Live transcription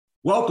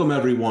Welcome,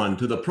 everyone,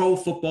 to the Pro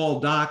Football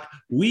Doc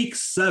Week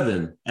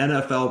 7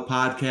 NFL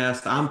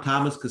podcast. I'm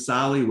Thomas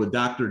Casali with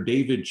Dr.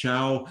 David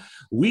Chow.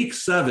 Week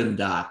 7,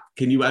 Doc.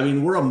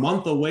 We're a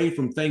month away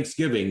from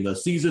Thanksgiving. The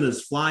season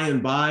is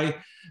flying by.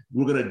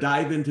 We're going to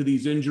dive into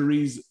these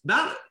injuries.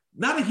 Not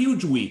a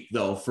huge week,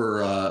 though,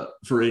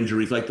 for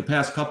injuries like the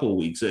past couple of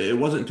weeks. It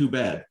wasn't too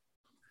bad.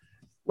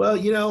 Well,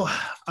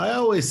 I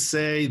always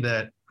say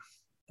that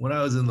when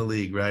I was in the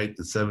league, right,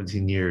 the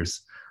 17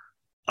 years,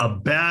 a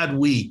bad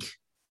week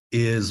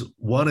is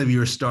one of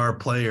your star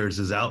players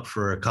is out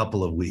for a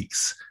couple of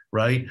weeks,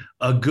 right?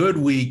 A good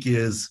week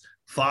is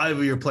 5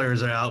 of your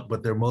players are out,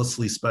 but they're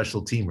mostly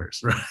special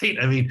teamers, right?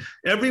 I mean,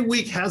 every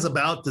week has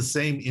about the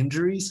same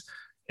injuries.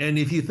 And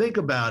if you think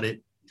about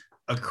it,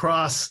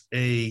 across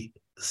a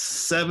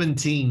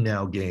 17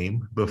 now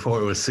game, before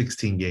it was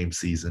 16 game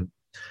season,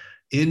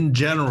 in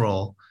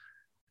general,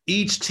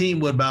 each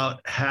team would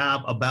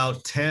have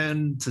about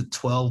 10 to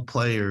 12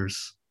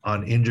 players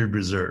on injured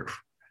reserve.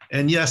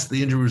 And yes,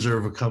 the injured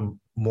reserve will come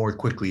more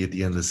quickly at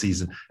the end of the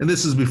season. And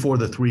this is before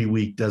the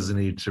 3-week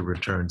designated to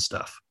return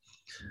stuff.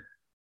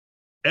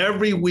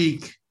 Every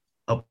week,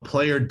 a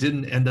player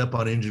didn't end up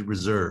on injured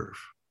reserve,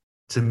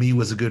 to me,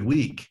 was a good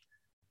week.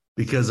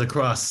 Because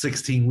across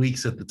 16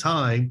 weeks at the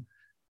time,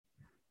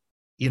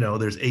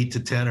 there's 8 to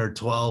 10 or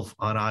 12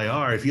 on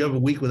IR. If you have a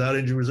week without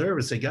injured reserve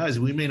and say, guys,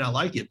 we may not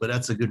like it, but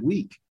that's a good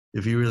week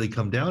if you really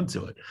come down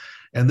to it.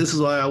 And this is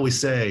why I always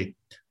say,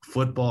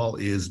 football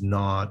is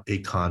not a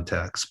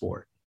contact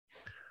sport.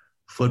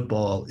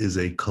 Football is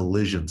a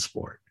collision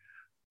sport.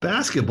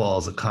 Basketball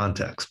is a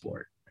contact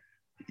sport.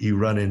 You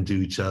run into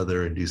each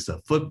other and do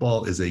stuff.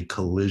 Football is a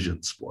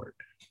collision sport.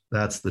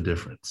 That's the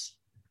difference.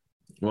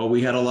 Well,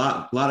 we had a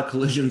lot of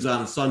collisions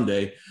on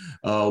Sunday.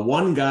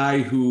 One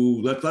guy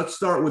who, let's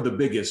start with the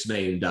biggest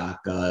name,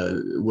 Doc.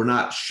 We're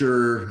not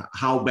sure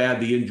how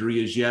bad the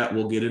injury is yet.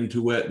 We'll get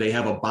into it. They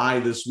have a bye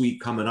this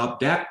week coming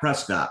up. Dak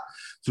Prescott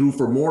threw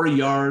for more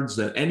yards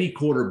than any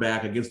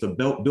quarterback against the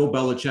Bill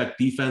Belichick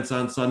defense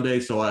on Sunday.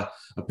 So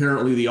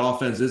apparently the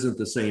offense isn't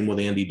the same with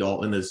Andy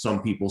Dalton as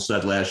some people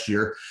said last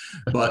year.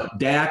 But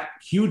Dak,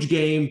 huge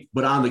game,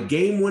 but on the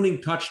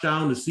game-winning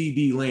touchdown to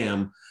CD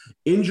Lamb,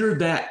 injured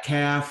that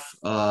calf.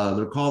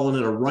 They're calling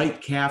it a right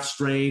calf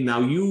strain. Now,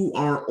 you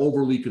aren't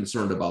overly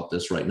concerned about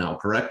this right now,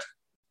 correct?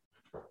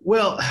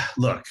 Well,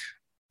 look,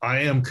 I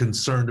am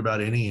concerned about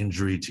any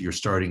injury to your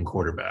starting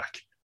quarterback.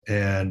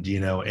 And,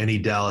 any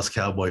Dallas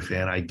Cowboy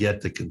fan, I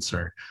get the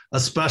concern,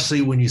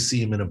 especially when you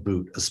see him in a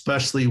boot,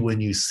 especially when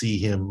you see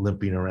him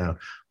limping around.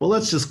 Well,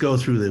 let's just go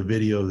through the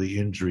video of the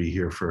injury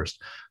here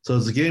first. So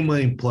it's a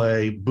game-winning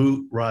play,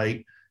 boot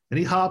right, and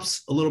he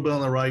hops a little bit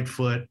on the right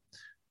foot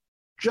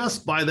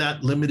just by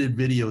that limited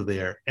video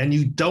there. And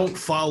you don't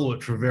follow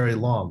it for very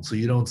long, so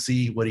you don't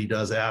see what he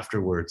does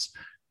afterwards.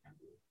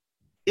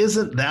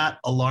 Isn't that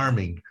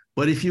alarming?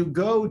 But if you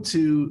go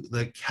to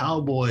the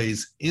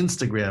Cowboys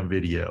Instagram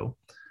video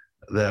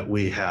that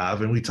we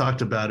have, and we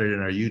talked about it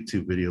in our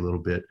YouTube video a little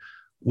bit,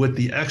 with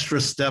the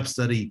extra steps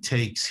that he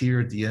takes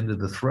here at the end of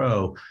the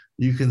throw,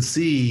 you can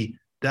see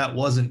that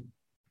wasn't,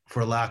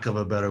 for lack of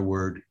a better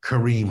word,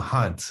 Kareem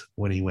Hunt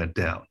when he went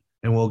down.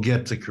 And we'll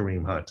get to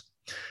Kareem Hunt.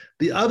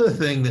 The other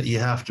thing that you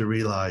have to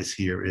realize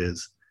here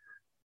is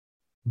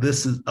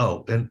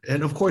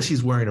and of course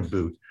he's wearing a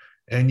boot.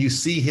 And you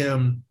see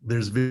him,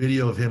 there's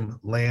video of him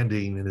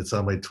landing, and it's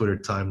on my Twitter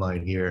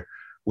timeline here,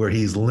 where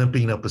he's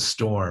limping up a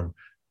storm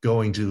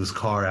going to his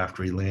car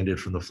after he landed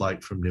from the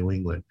flight from New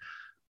England.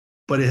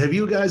 But have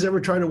you guys ever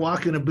tried to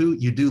walk in a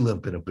boot? You do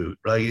limp in a boot,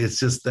 right? It's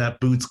just that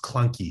boot's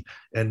clunky.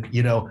 And,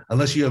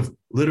 unless you have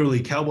literally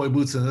cowboy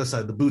boots on the other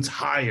side, the boot's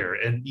higher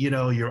and,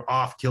 you're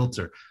off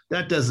kilter.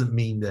 That doesn't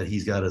mean that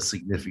he's got a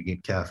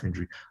significant calf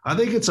injury. I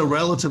think it's a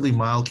relatively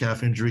mild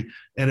calf injury.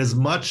 And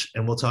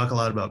we'll talk a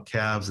lot about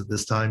calves at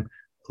this time,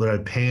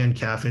 but pan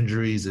calf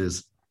injuries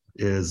is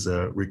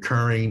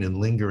recurring and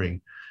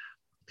lingering.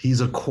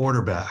 He's a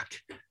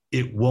quarterback.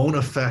 It won't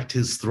affect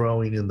his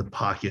throwing in the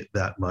pocket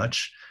that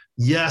much.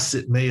 Yes,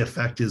 it may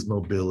affect his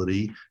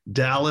mobility.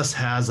 Dallas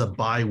has a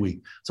bye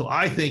week. So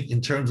I think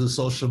in terms of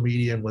social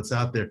media and what's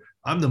out there,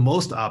 I'm the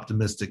most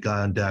optimistic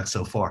guy on Dak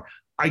so far.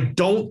 I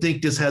don't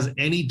think this has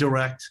any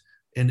direct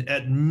and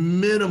at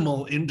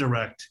minimal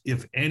indirect,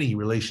 if any,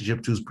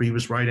 relationship to his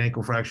previous right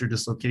ankle fracture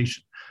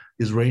dislocation.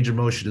 His range of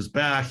motion is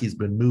back. He's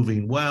been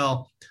moving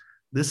well.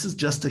 This is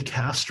just a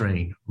calf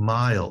strain,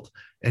 mild.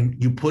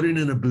 And you put it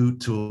in a boot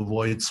to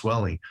avoid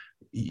swelling.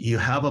 You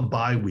have a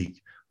bye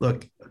week.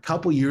 Look, a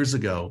couple years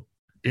ago,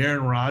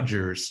 Aaron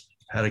Rodgers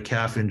had a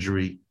calf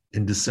injury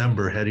in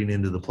December heading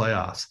into the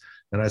playoffs.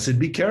 And I said,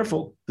 be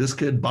careful. This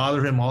could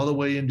bother him all the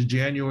way into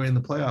January in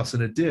the playoffs.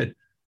 And it did.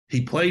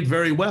 He played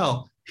very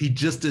well. He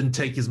just didn't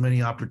take as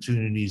many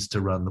opportunities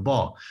to run the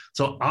ball.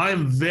 So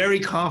I'm very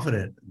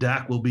confident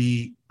Dak will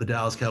be the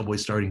Dallas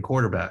Cowboys starting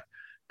quarterback.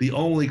 The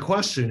only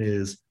question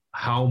is,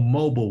 how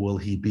mobile will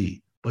he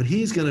be? But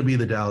he's going to be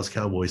the Dallas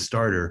Cowboys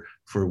starter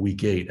for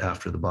week 8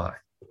 after the bye.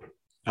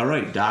 All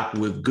right, Doc,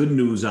 with good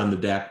news on the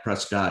Dak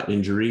Prescott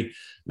injury,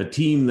 the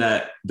team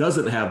that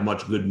doesn't have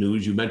much good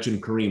news, you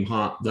mentioned Kareem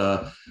Hunt.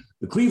 The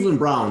Cleveland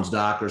Browns,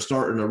 Doc, are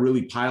starting to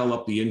really pile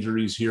up the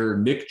injuries here.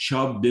 Nick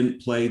Chubb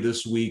didn't play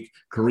this week.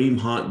 Kareem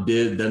Hunt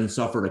did, then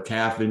suffered a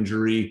calf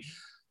injury.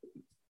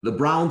 The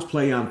Browns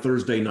play on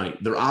Thursday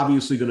night. They're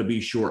obviously going to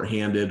be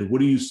shorthanded.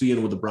 What are you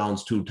seeing with the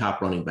Browns' two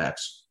top running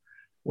backs?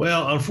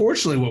 Well,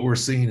 unfortunately, what we're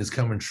seeing is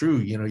coming true.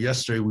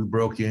 Yesterday we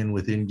broke in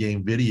with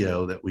in-game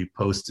video that we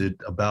posted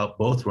about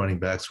both running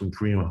backs when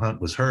Kareem Hunt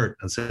was hurt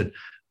and said,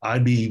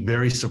 I'd be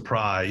very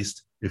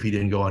surprised if he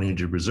didn't go on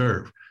injured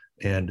reserve.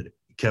 And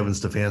Kevin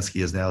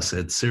Stefanski has now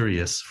said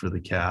serious for the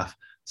calf.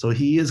 So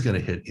he is going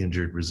to hit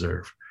injured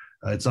reserve.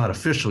 It's not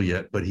official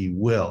yet, but he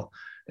will.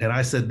 And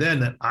I said then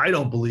that I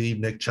don't believe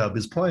Nick Chubb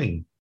is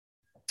playing.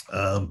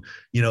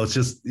 It's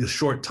just a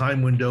short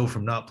time window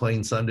from not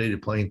playing Sunday to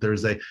playing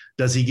Thursday.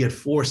 Does he get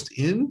forced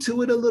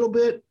into it a little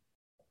bit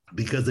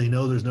because they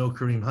know there's no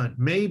Kareem Hunt?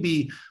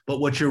 Maybe, but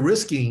what you're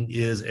risking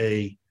is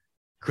a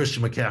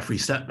Christian McCaffrey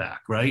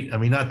setback, right? I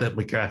mean, not that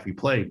McCaffrey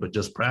played, but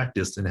just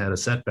practiced and had a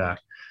setback,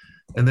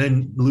 and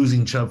then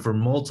losing Chubb for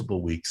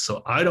multiple weeks.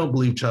 So I don't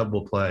believe Chubb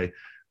will play.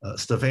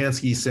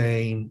 Stefanski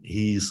saying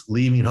he's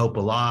leaving hope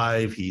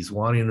alive. He's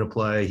wanting to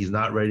play. He's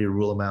not ready to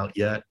rule him out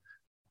yet.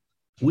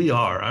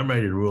 I'm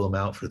ready to rule him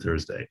out for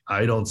Thursday.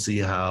 I don't see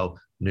how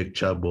Nick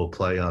Chubb will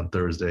play on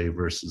Thursday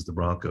versus the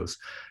Broncos.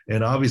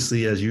 And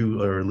obviously, as you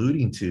are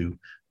alluding to,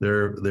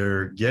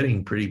 they're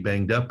getting pretty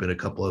banged up in a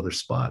couple other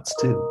spots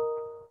too.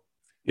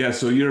 Yeah,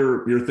 so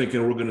you're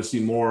thinking we're going to see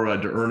more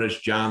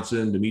D'Ernest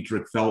Johnson,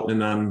 Demetric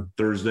Felton on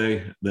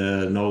Thursday.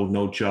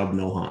 No Chubb,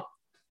 no Hunt.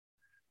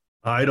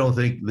 I don't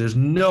think there's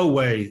no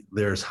way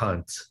there's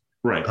Hunt.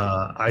 Right.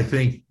 I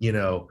think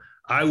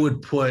I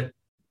would put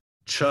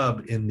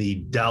Chubb in the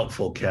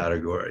doubtful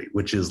category,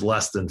 which is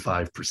less than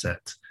 5%,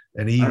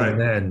 and even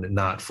then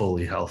not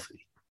fully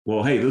healthy.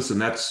 Well, hey, listen,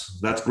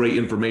 that's great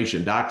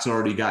information. Doc's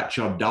already got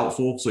Chubb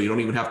doubtful, so you don't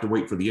even have to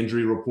wait for the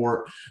injury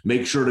report.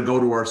 Make sure to go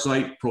to our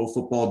site,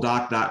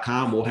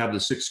 profootballdoc.com. We'll have the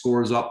 6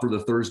 scores up for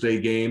the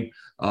Thursday game.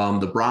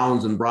 The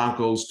Browns and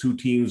Broncos, two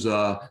teams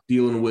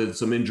dealing with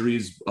some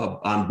injuries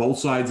on both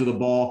sides of the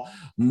ball.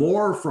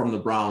 More from the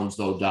Browns,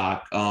 though,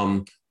 Doc.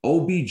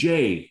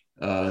 OBJ,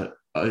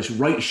 his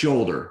right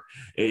shoulder.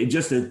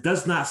 It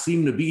does not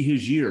seem to be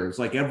his year. It's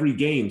like every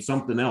game,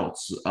 something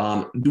else.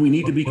 Do we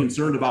need to be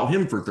concerned about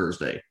him for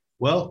Thursday?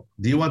 Well,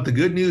 do you want the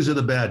good news or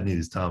the bad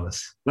news,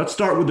 Thomas? Let's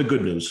start with the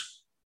good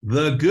news.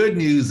 The good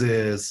news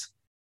is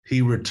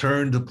he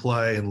returned to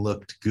play and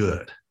looked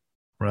good,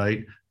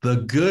 right? The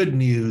good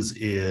news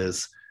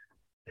is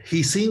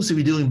he seems to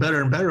be doing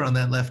better and better on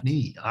that left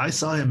knee. I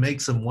saw him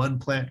make some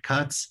one-plant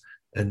cuts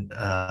and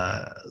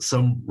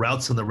some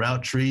routes in the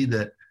route tree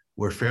that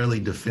were fairly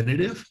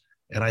definitive.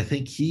 And I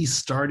think he's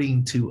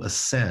starting to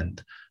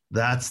ascend.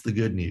 That's the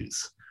good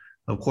news.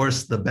 Of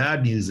course, the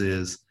bad news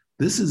is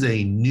this is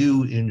a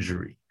new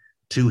injury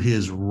to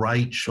his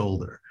right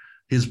shoulder.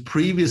 His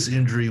previous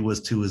injury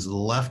was to his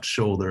left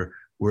shoulder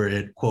where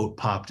it, quote,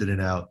 popped in and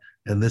out.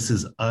 And this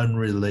is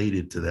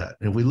unrelated to that.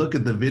 And if we look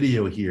at the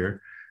video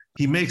here,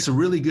 he makes a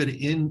really good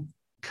in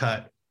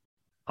cut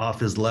off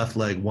his left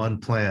leg, one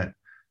plant.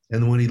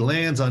 And when he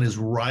lands on his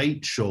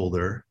right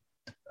shoulder,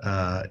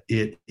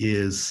 it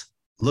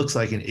looks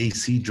like an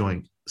AC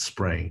joint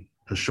sprain,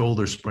 a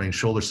shoulder sprain,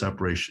 shoulder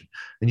separation.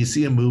 And you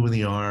see him moving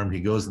the arm. He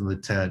goes in the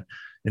tent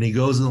and he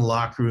goes in the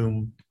locker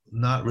room,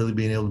 not really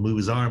being able to move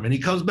his arm. And he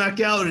comes back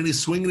out and he's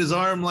swinging his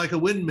arm like a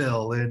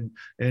windmill and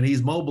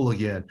he's mobile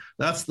again.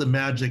 That's the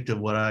magic of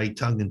what I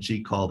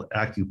tongue-in-cheek called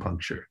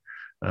acupuncture.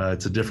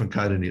 It's a different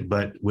kind of,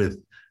 but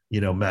with,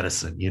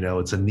 medicine,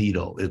 it's a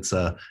needle, it's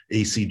a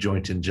AC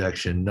joint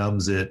injection,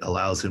 numbs it,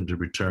 allows him to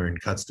return,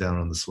 cuts down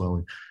on the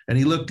swelling. And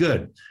he looked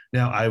good.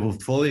 Now I will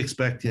fully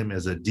expect him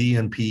as a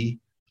DNP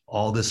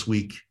all this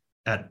week,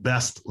 at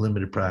best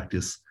limited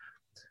practice.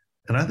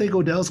 And I think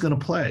Odell's going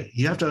to play.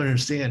 You have to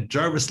understand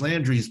Jarvis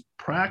Landry's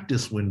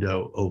practice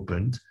window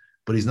opened,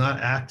 but he's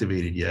not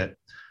activated yet.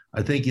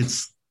 I think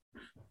it's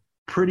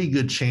pretty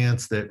good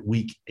chance that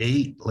week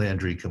 8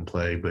 Landry can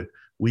play, but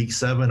week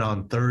 7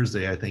 on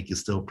Thursday, I think is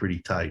still pretty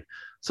tight.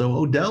 So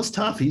Odell's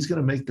tough. He's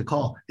going to make the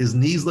call. His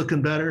knee's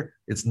looking better.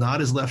 It's not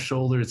his left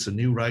shoulder. It's a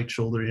new right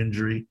shoulder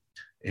injury.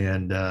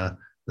 And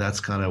that's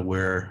kind of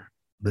where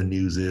the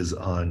news is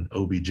on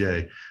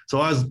OBJ.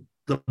 So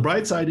the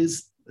bright side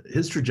is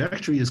his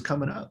trajectory is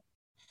coming up.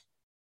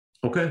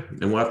 Okay,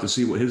 and we'll have to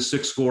see what his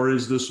 6 score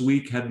is this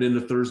week heading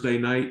into Thursday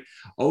night.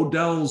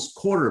 Odell's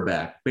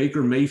quarterback,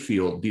 Baker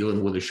Mayfield,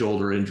 dealing with a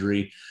shoulder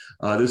injury.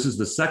 This is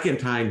the second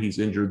time he's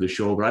injured the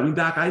shoulder. I mean,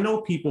 Doc, I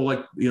know people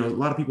a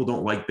lot of people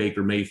don't like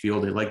Baker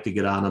Mayfield. They like to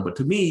get on him. But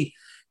to me,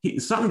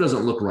 something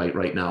doesn't look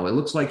right now. It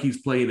looks like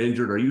he's playing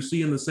injured. Are you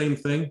seeing the same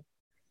thing?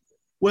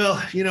 Well,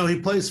 he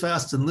plays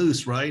fast and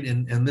loose, right?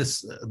 And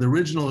the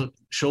original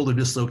shoulder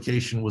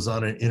dislocation was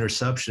on an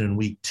interception in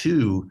week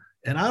 2.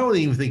 And I don't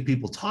even think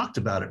people talked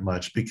about it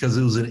much because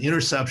it was an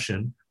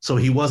interception. So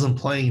he wasn't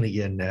playing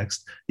again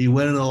next. He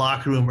went in the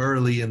locker room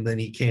early and then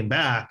he came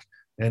back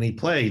and he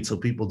played. So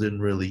people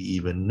didn't really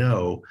even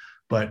know.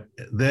 But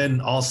then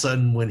all of a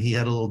sudden, when he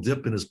had a little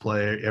dip in his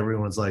play,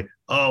 everyone's like,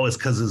 oh, it's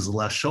because of his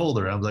left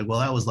shoulder. I was like,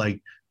 well, that was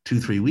like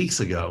 2-3 weeks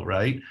ago,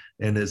 right?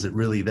 And is it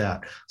really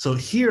that? So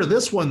here,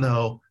 this one,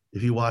 though,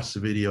 if you watch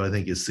the video, I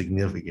think is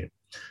significant.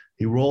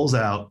 He rolls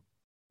out,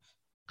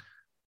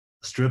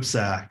 strip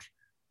sack,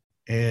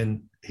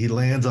 and he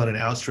lands on an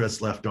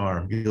outstretched left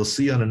arm. You'll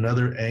see on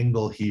another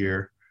angle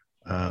here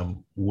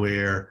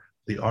where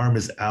the arm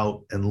is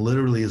out and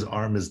literally his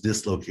arm is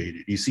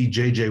dislocated. You see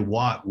J.J.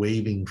 Watt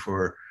waving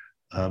for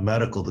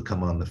medical to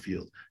come on the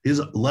field.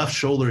 His left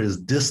shoulder is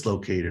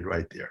dislocated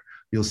right there.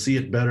 You'll see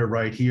it better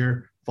right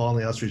here,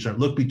 falling outstretched arm.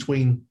 Look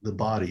between the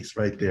bodies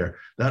right there.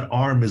 That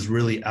arm is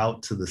really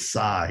out to the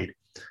side,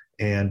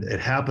 and it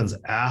happens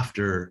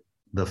after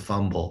the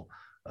fumble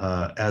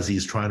as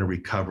he's trying to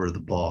recover the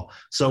ball.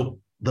 So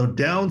the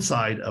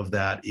downside of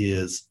that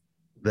is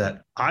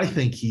that I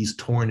think he's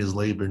torn his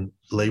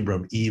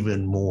labrum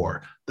even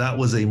more. That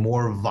was a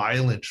more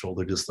violent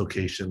shoulder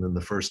dislocation than the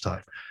first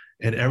time.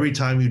 And every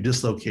time you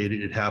dislocate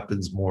it, it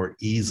happens more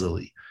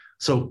easily.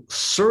 So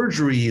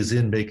surgery is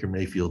in Baker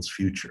Mayfield's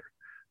future.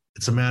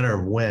 It's a matter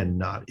of when,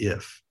 not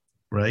if,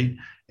 right?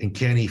 And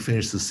can he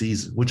finish the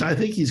season, which I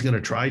think he's going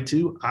to try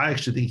to. I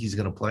actually think he's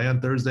going to play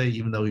on Thursday,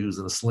 even though he was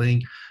in a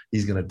sling.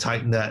 He's going to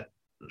tighten that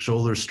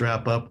shoulder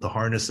strap up, the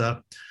harness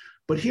up.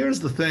 But here's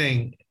the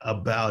thing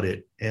about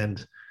it.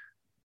 And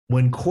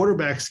when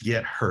quarterbacks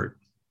get hurt,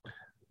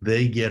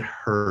 they get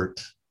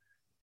hurt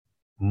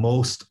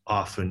most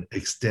often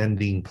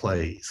extending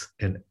plays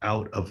and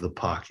out of the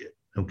pocket,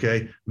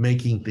 okay?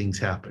 Making things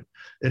happen.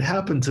 It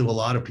happened to a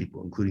lot of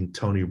people, including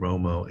Tony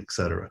Romo, et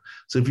cetera.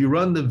 So if you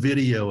run the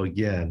video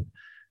again,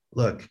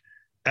 look,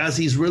 as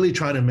he's really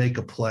trying to make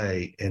a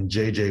play and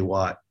J.J.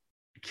 Watt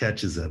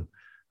catches him,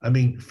 I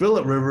mean,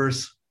 Phillip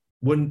Rivers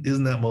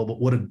isn't that mobile,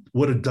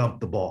 would have dumped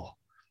the ball.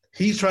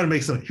 He's trying to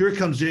make something. Here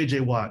comes J.J.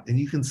 Watt, and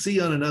you can see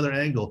on another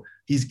angle,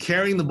 he's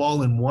carrying the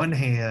ball in one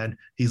hand.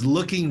 He's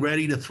looking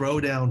ready to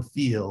throw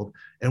downfield,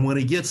 and when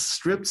he gets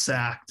strip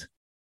sacked,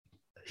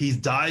 he's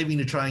diving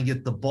to try and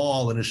get the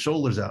ball, and his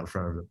shoulder's out in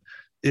front of him.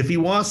 If he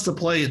wants to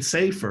play it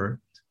safer,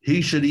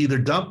 he should either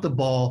dump the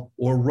ball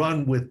or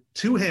run with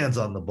two hands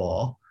on the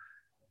ball.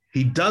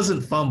 He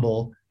doesn't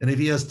fumble, and if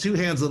he has two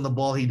hands on the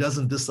ball, he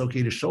doesn't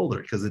dislocate his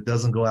shoulder because it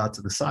doesn't go out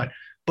to the side.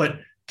 But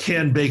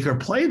can Baker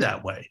play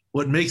that way?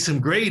 What makes him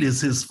great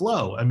is his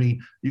flow. I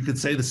mean, you could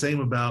say the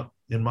same about,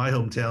 in my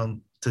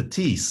hometown,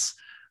 Tatis,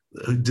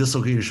 who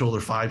dislocated his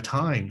shoulder 5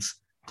 times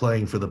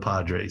playing for the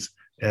Padres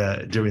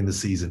during the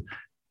season.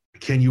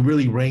 Can you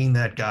really rein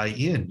that guy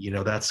in? You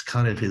know, that's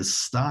kind of his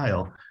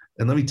style.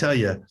 And let me tell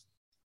you,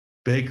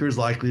 Baker's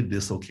likely to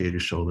dislocate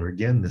his shoulder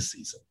again this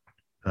season.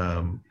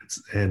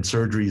 And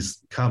surgery's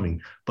coming.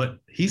 But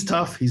he's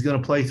tough. He's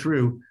going to play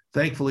through.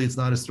 Thankfully, it's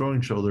not his throwing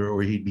shoulder,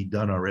 or he'd be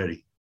done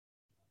already.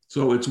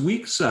 So it's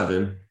week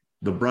 7.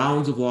 The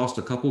Browns have lost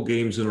a couple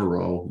games in a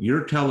row.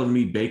 You're telling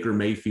me Baker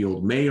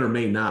Mayfield may or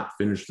may not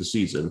finish the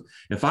season.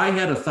 If I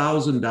had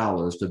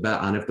 $1,000 to bet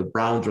on if the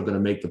Browns are going to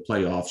make the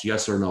playoffs,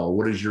 yes or no,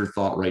 what is your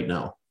thought right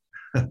now?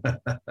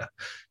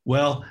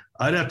 Well,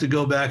 I'd have to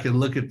go back and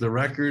look at the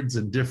records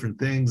and different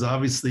things.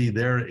 Obviously,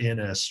 they're in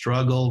a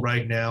struggle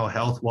right now,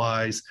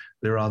 health-wise.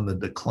 They're on the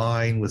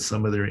decline with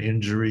some of their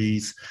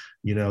injuries.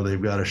 You know,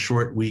 they've got a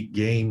short week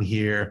game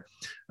here.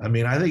 I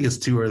mean, I think it's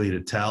too early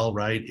to tell,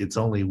 right? It's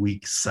only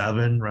week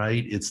 7,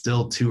 right? It's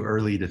still too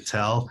early to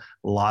tell.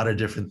 A lot of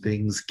different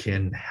things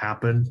can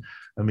happen.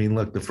 I mean,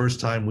 look, the first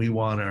time we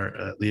won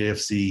the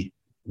AFC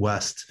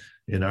West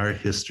in our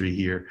history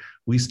here,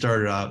 we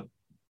started out,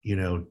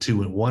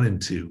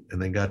 1-2,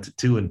 and then got to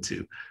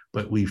 2-2,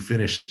 but we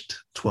finished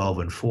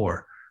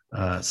 12-4.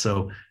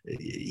 So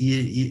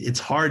it's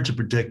hard to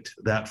predict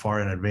that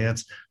far in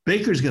advance.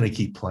 Baker's going to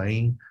keep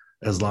playing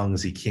as long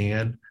as he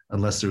can,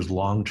 unless there's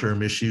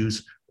long-term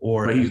issues,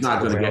 but he's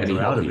not going to get any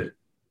healthier.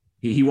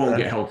 He won't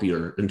get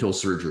healthier until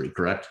surgery,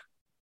 correct?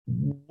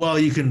 Well,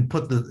 you can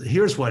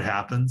here's what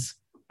happens.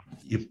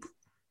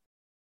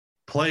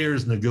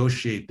 Players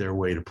negotiate their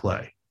way to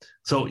play.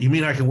 So you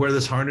mean I can wear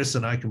this harness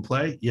and I can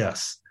play?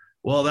 Yes.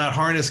 Well, that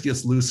harness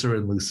gets looser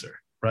and looser,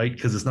 right?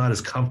 Because it's not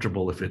as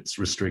comfortable if it's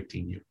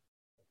restricting you.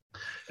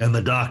 And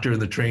the doctor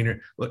and the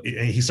trainer,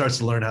 he starts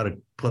to learn how to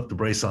put the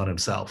brace on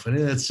himself. And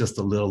it's just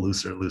a little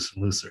looser and looser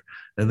and looser.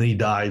 And then he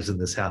dives and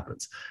this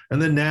happens. And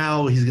then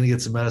now he's going to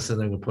get some medicine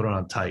and they're going to put it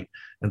on tight.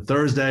 And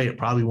Thursday, it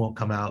probably won't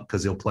come out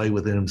because he'll play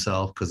within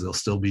himself because he'll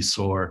still be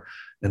sore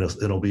and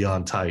it'll be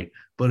on tight.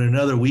 But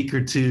another week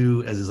or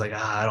two, as he's like,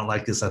 I don't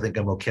like this, I think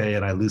I'm okay,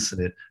 and I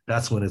loosen it,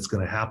 that's when it's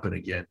going to happen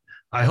again.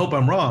 I hope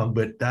I'm wrong,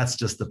 but that's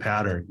just the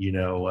pattern,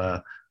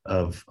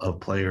 of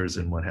players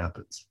and what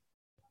happens.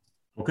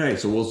 Okay,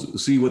 so we'll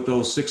see what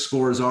those 6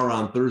 scores are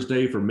on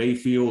Thursday for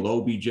Mayfield,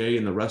 OBJ,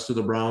 and the rest of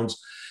the Browns.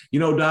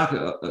 Doc,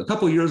 a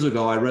couple of years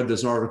ago, I read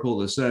this article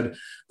that said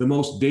the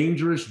most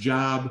dangerous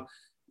job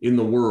in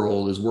the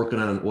world is working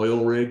on an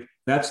oil rig.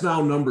 That's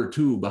now number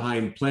 2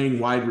 behind playing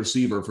wide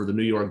receiver for the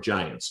New York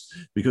Giants.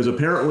 Because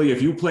apparently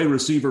if you play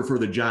receiver for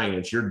the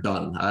Giants, you're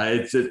done.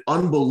 It's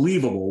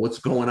unbelievable what's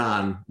going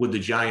on with the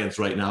Giants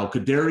right now.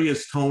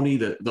 Kadarius Toney,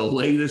 the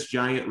latest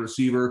Giant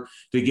receiver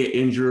to get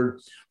injured,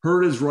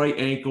 hurt his right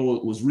ankle.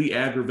 It was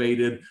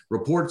re-aggravated.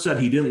 Reports said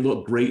he didn't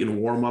look great in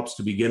warm-ups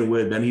to begin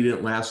with. Then he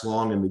didn't last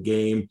long in the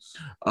game.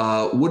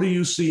 What are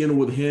you seeing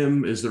with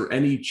him? Is there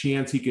any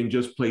chance he can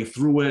just play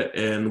through it?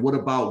 And what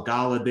about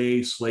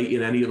Galladay,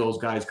 Slayton, any of those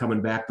guys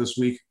coming back this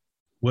week?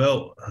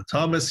 Well,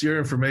 Thomas, your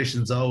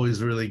information is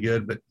always really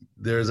good, but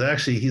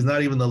he's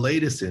not even the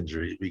latest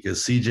injury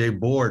because CJ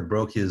Board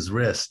broke his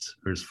wrist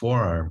or his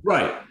forearm.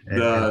 Right. And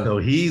so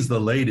he's the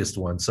latest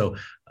one. So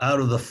out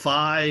of the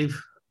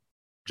 5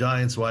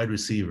 Giants wide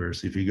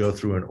receivers, if you go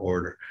through an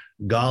order,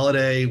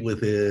 Galladay with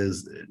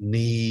his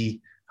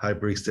knee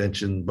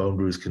hyperextension, bone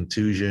bruise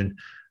contusion,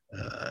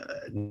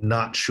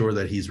 not sure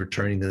that he's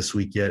returning this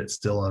week yet. It's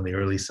still on the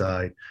early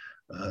side.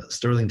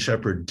 Sterling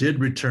Shepard did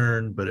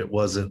return, but it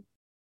wasn't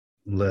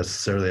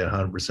necessarily at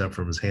 100%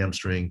 from his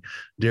hamstring.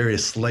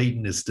 Darius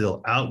Slayton is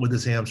still out with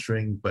his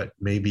hamstring, but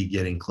maybe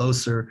getting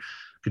closer.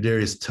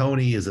 Kadarius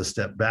Toney is a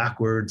step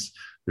backwards.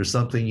 There's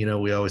something,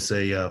 we always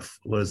say,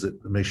 what is it?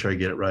 Make sure I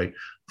get it right.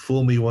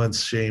 Fool me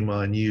once, shame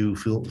on you.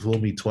 Fool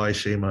me twice,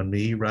 shame on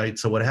me, right?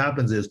 So what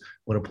happens is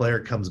when a player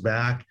comes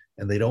back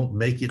and they don't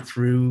make it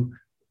through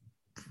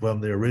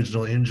from the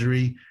original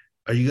injury,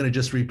 are you going to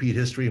just repeat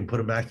history and put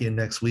him back in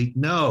next week?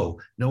 No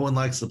one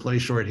likes to play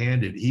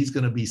shorthanded. He's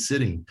going to be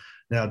sitting.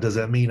 Now, does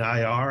that mean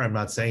IR? I'm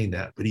not saying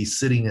that, but he's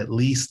sitting at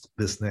least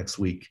this next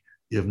week,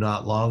 if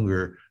not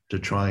longer, to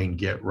try and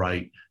get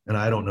right. And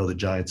I don't know the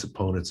Giants'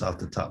 opponents off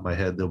the top of my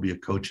head. There'll be a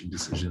coaching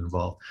decision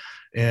involved.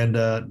 And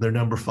their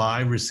number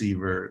 5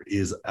 receiver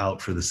is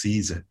out for the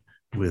season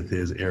with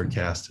his air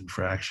casted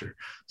fracture.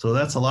 So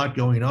that's a lot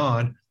going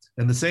on.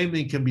 And the same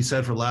thing can be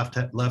said for left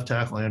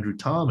tackle Andrew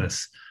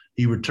Thomas.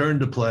 He returned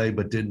to play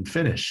but didn't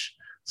finish.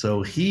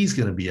 So he's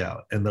going to be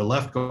out. And the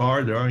left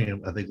guard, they're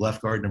on, I think,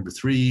 left guard number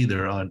 3.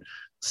 They're on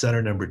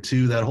center number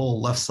 2, that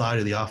whole left side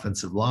of the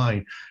offensive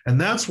line. And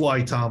that's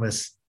why,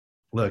 Thomas,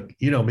 look,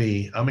 you know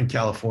me, I'm in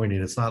California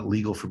and it's not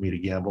legal for me to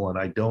gamble and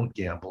I don't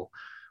gamble.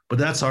 But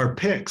that's our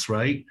picks,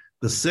 right?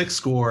 The 6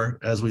 score,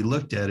 as we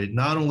looked at it,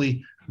 not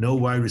only no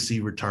wide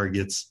receiver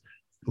targets,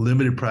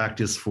 limited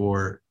practice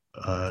for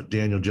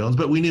Daniel Jones,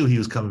 but we knew he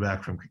was coming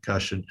back from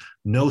concussion,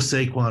 no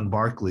Saquon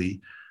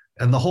Barkley,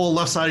 and the whole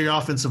left side of your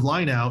offensive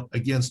line out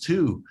against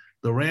who?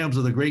 The Rams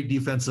with a great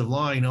defensive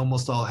line,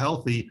 almost all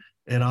healthy.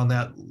 And on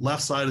that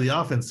left side of the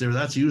offense there,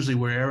 that's usually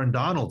where Aaron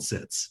Donald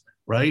sits,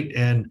 right?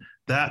 And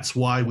that's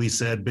why we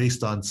said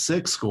based on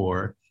 6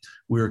 score,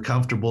 we were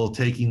comfortable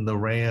taking the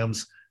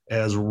Rams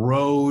as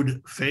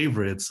road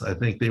favorites. I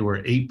think they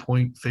were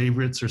 8-point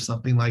favorites or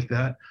something like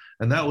that.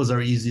 And that was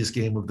our easiest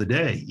game of the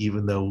day,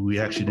 even though we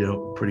actually did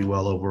pretty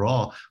well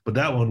overall. But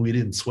that one we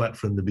didn't sweat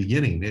from the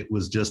beginning. It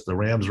was just the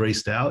Rams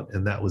raced out,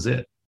 and that was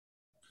it.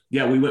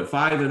 Yeah, we went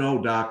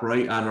 5-0, Doc,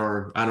 right, on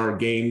our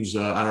games,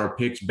 on our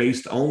picks,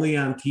 based only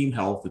on team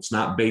health. It's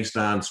not based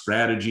on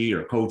strategy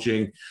or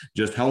coaching,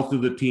 just health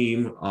of the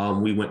team.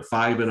 We went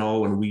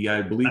 5-0, and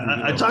I believe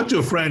I talked to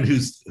a friend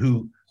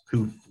who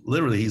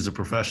literally, he's a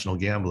professional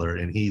gambler,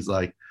 and he's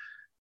like,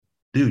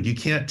 dude, you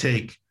can't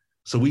take.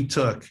 So we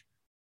took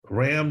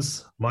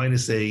Rams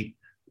 -8.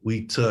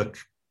 We took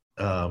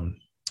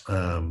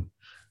the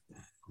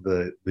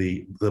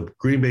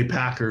Green Bay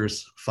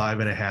Packers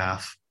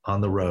 5.5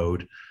 on the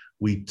road.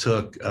 We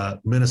took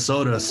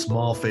Minnesota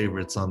small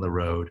favorites on the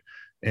road,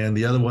 and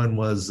the other one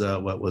was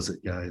what was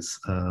it, guys?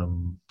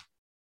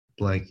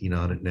 Blanking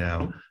on it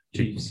now.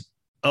 Chiefs.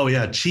 Oh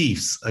yeah,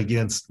 Chiefs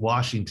against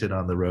Washington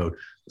on the road,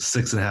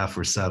 6.5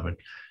 or 7.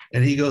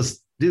 And he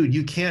goes, dude,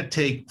 you can't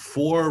take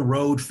 4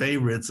 road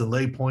favorites and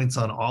lay points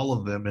on all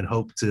of them and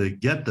hope to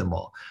get them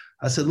all.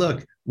 I said,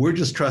 look, we're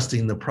just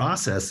trusting the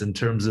process in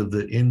terms of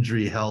the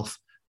injury health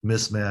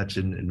mismatch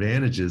and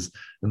advantages.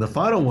 And the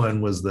final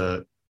one was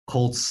the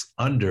Colts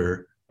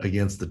under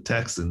against the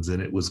Texans.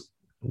 And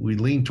we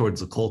leaned towards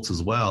the Colts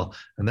as well.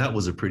 And that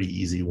was a pretty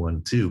easy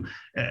one too.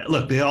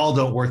 Look, they all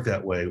don't work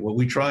that way. What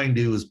we try and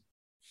do is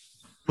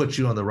put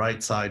you on the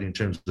right side in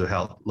terms of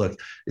health. Look,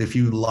 if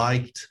you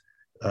liked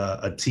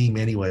a team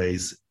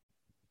anyways,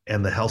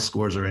 and the health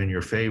scores are in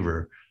your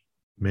favor,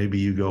 maybe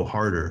you go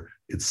harder.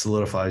 It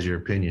solidifies your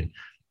opinion.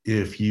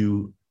 If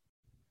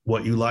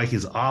what you like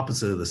is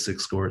opposite of the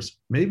 6 scores,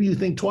 maybe you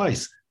think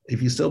twice.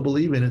 If you still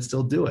believe in it,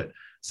 still do it.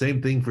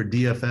 Same thing for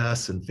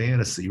DFS and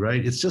fantasy,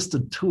 right? It's just a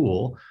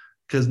tool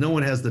because no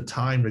one has the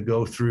time to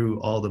go through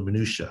all the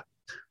minutia.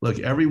 Look,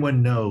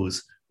 everyone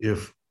knows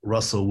if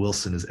Russell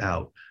Wilson is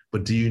out,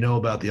 but do you know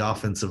about the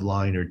offensive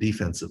line or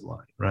defensive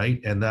line, right?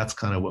 And that's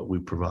kind of what we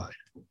provide.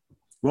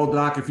 Well,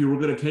 Doc, if you were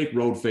going to take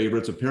road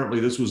favorites,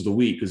 apparently this was the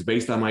week, because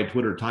based on my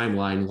Twitter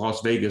timeline,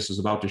 Las Vegas is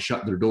about to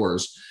shut their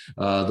doors.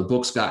 The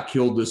books got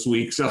killed this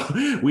week. So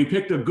we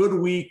picked a good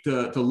week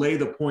to lay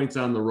the points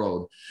on the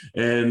road.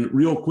 And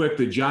real quick,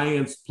 the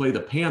Giants play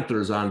the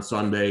Panthers on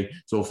Sunday.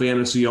 So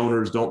fantasy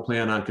owners don't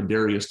plan on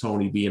Kadarius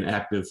Toney being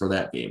active for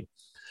that game.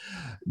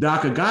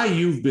 Doc, a guy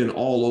you've been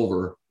all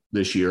over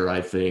this year,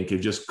 I think,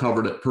 have just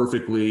covered it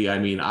perfectly. I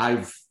mean,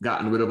 I've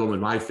gotten rid of him in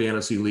my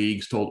fantasy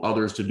leagues, told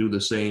others to do the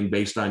same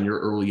based on your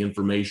early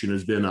information,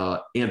 has been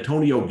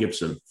Antonio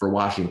Gibson for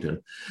Washington.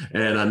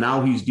 And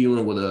now he's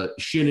dealing with a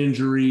shin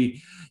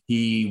injury.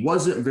 He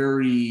wasn't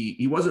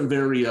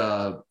very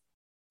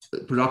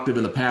productive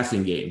in the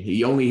passing game.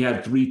 He only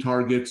had 3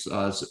 targets.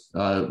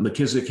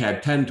 McKissick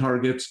had 10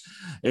 targets.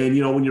 And,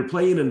 you know, when you're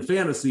playing in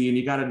fantasy and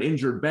you got an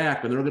injured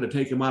back and they're going to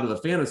take him out of the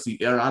fantasy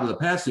or out of the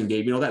passing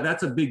game, you know,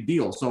 that's a big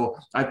deal. So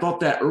I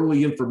thought that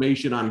early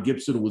information on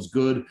Gibson was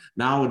good.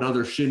 Now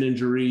another shin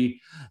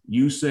injury.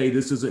 You say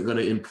this isn't going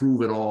to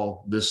improve at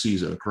all this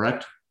season,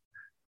 correct?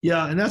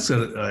 Yeah, and that's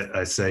what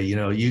I say. You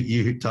know,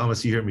 you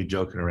Thomas, you hear me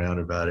joking around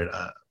about it.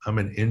 I'm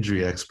an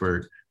injury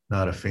expert,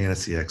 not a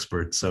fantasy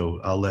expert. So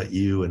I'll let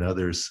you and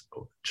others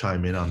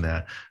chime in on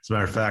that. As a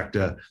matter of fact,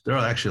 there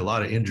are actually a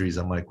lot of injuries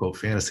on my quote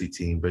fantasy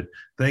team, but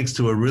thanks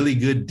to a really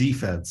good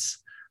defense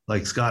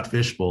like Scott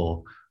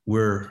Fishbowl,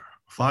 we're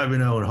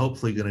 5-0 and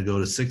hopefully going to go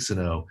to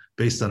 6-0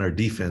 based on our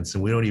defense.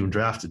 And we don't even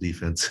draft a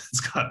defense.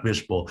 Scott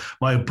Fishbowl.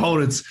 My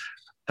opponents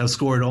have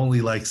scored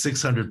only like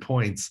 600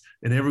 points,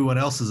 and everyone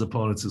else's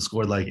opponents have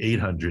scored like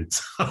 800.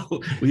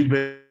 So we've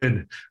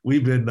been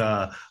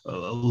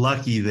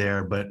lucky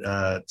there, but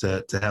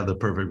to have the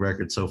perfect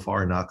record so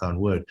far, knock on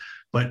wood.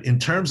 But in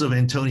terms of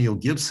Antonio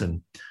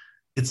Gibson,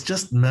 it's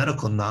just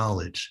medical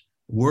knowledge.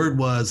 Word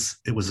was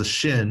it was a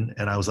shin,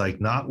 and I was like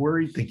not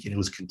worried, thinking it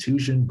was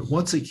contusion. But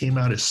once it came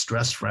out as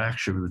stress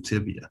fracture of the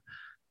tibia,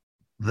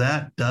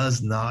 that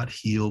does not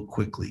heal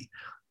quickly.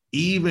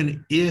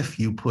 Even if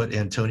you put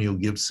Antonio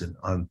Gibson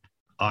on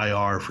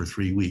IR for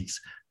 3 weeks,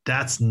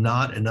 that's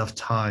not enough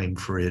time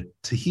for it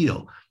to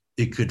heal.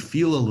 It could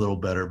feel a little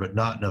better, but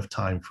not enough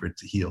time for it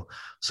to heal.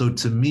 So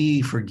to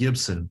me, for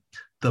Gibson,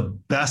 the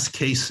best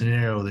case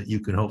scenario that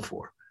you can hope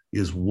for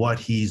is what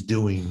he's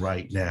doing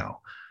right now.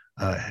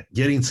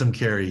 Getting some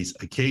carries,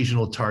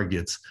 occasional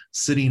targets,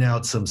 sitting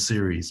out some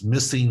series,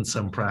 missing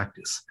some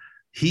practice.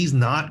 He's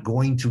not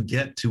going to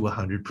get to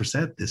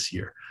 100% this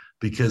year,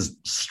 because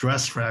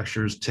stress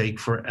fractures take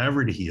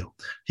forever to heal.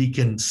 He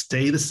can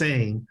stay the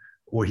same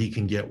or he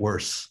can get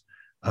worse.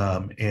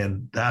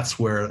 And that's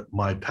where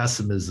my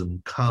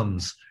pessimism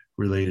comes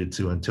related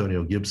to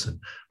Antonio Gibson.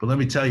 But let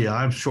me tell you,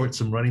 I'm short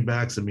some running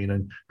backs. I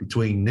mean,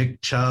 between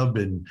Nick Chubb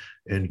and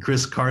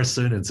Chris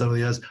Carson and some of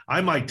the others, I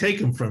might take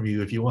them from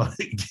you if you want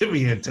to give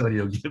me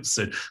Antonio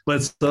Gibson.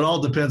 But it all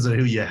depends on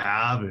who you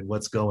have and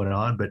what's going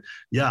on. But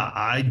yeah,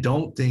 I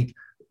don't think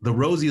the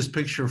rosiest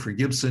picture for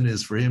Gibson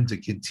is for him to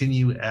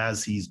continue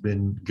as he's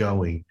been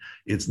going.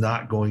 It's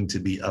not going to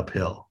be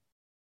uphill.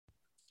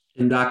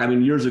 And Doc, I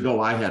mean, years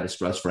ago, I had a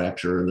stress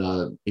fracture,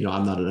 and you know,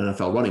 I'm not an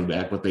NFL running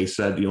back, but they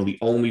said, you know, the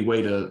only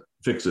way to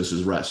fix this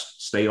is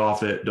rest, stay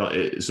off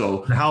it.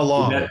 So how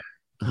long?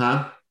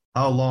 How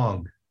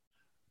long?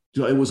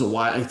 It was a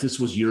while.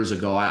 This was years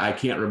ago. I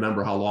can't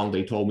remember how long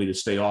they told me to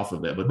stay off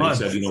of it, but months.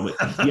 They said, you know,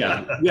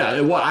 yeah.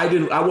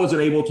 I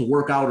wasn't able to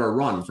work out or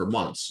run for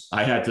months.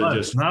 I had to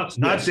months.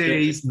 Not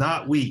days,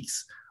 not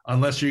weeks,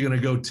 unless you're going to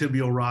go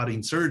tibial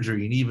rotting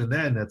surgery, and even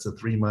then, that's a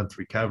 3-month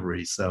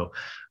recovery. So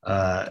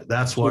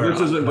that's why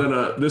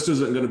this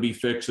isn't gonna be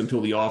fixed until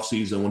the off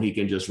season when he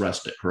can just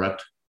rest it.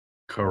 Correct.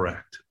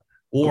 Correct.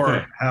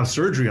 Or have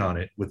surgery on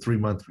it with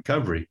 3-month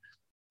recovery.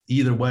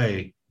 Either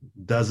way,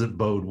 doesn't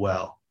bode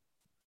well.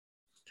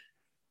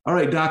 All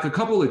right, Doc, a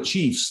couple of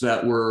Chiefs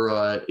that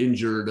were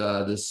injured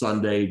this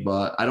Sunday,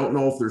 but I don't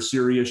know if they're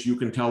serious. You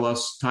can tell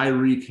us.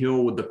 Tyreek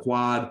Hill with the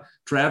quad.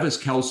 Travis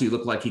Kelce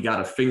looked like he got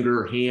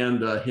a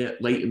hand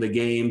hit late in the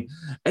game.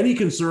 Any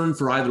concern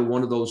for either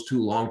one of those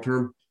two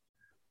long-term?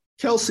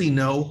 Kelce,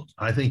 no.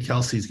 I think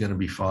Kelce's going to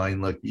be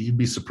fine. Look, you'd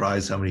be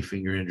surprised how many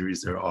finger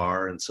injuries there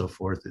are and so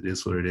forth. It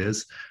is what it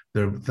is.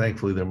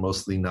 Thankfully, they're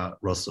mostly not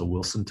Russell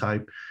Wilson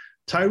type.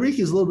 Tyreek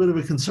is a little bit of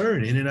a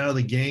concern in and out of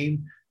the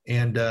game.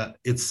 And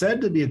it's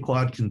said to be a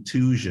quad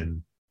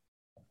contusion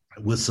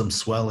with some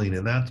swelling,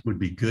 and that would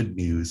be good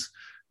news,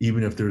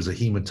 even if there's a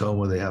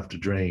hematoma they have to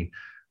drain.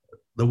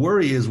 The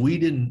worry is we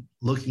didn't,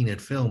 looking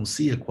at film,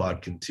 see a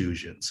quad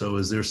contusion. So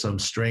is there some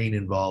strain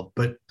involved?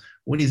 But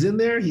when he's in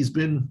there, he's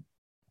been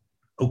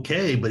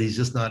okay, but he's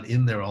just not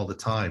in there all the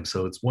time.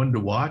 So it's one to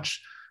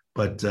watch,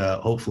 but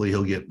hopefully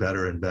he'll get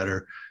better and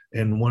better.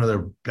 And one of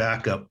their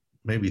backup,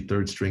 maybe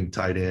third string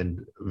tight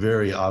end,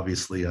 very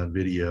obviously on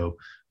video,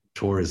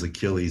 tore his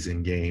Achilles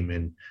in game,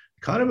 and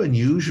kind of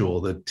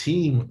unusual. The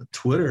team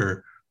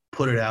Twitter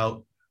put it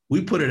out.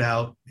 We put it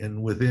out,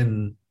 and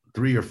within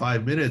 3 or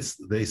 5 minutes,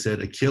 they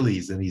said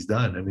Achilles, and he's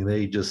done. I mean,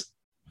 they just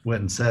went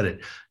and said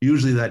it.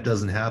 Usually that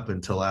doesn't happen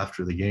until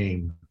after the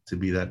game to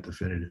be that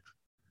definitive.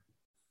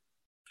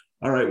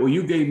 All right. Well,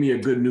 you gave me a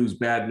good news,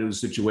 bad news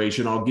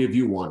situation. I'll give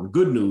you one.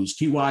 Good news.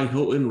 T.Y.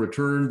 Hilton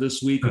returned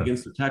this week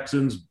against the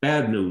Texans.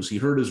 Bad news. He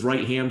hurt his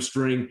right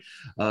hamstring.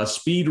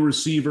 Speed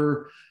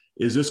receiver.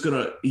 Is this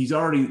he's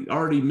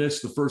already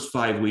missed the first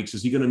 5 weeks.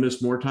 Is he going to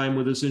miss more time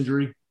with this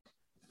injury?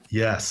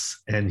 Yes.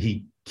 And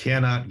he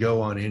cannot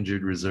go on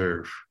injured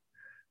reserve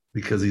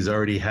because he's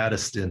already had a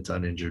stint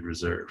on injured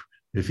reserve.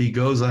 If he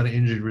goes on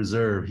injured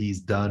reserve,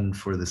 he's done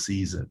for the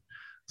season.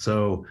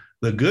 So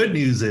the good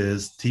news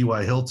is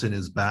T.Y. Hilton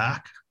is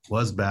back,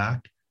 was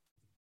back,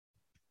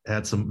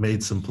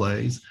 made some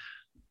plays.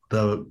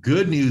 The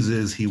good news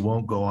is he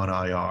won't go on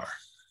IR.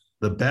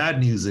 The bad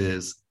news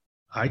is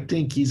I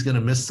think he's going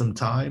to miss some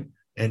time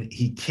and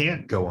he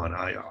can't go on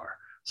IR.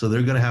 So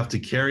they're going to have to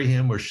carry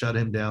him or shut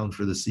him down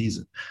for the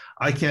season.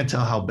 I can't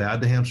tell how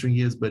bad the hamstring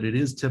is, but it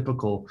is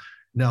typical.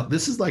 Now,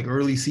 this is like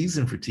early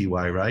season for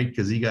TY, right?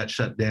 Because he got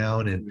shut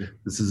down and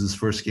this is his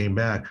first game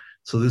back.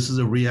 So this is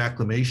a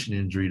reacclimation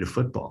injury to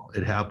football.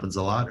 It happens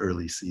a lot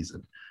early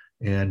season.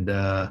 And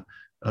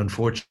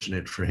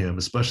unfortunate for him,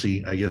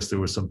 especially, I guess there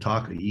was some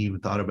talk that he even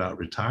thought about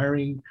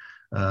retiring,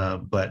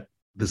 but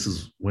this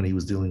is when he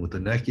was dealing with the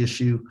neck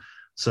issue.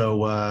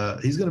 So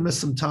he's going to miss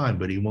some time,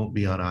 but he won't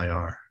be on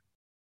IR.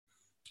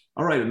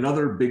 All right,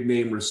 another big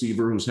name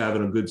receiver who's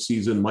having a good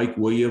season, Mike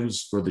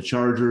Williams for the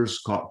Chargers,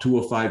 caught 2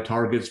 of 5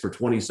 targets for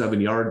 27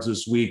 yards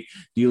this week,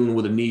 dealing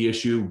with a knee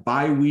issue.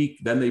 Bye week,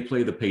 then they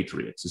play the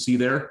Patriots. Is he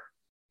there?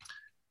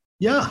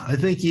 Yeah, I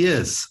think he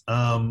is.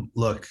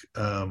 Look,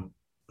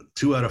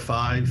 2 out of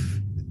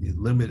 5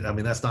 limit. I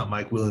mean, that's not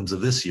Mike Williams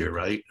of this year,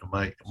 right?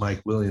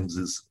 Mike Williams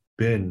has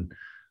been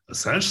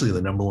essentially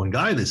the number 1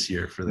 guy this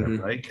year for them,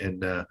 right?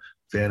 And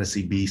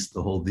fantasy beast,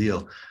 the whole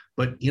deal.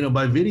 But,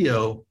 by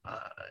video,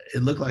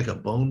 it looked like a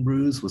bone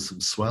bruise with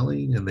some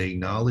swelling, and they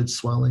acknowledged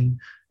swelling.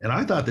 And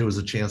I thought there was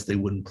a chance they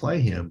wouldn't play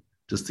him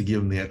just to give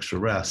him the extra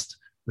rest.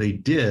 They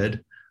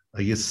did.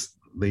 I guess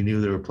they knew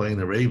they were playing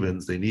the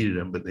Ravens. They needed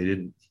him, but they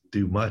didn't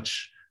do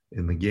much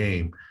in the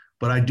game.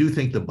 But I do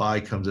think the bye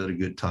comes at a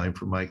good time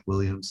for Mike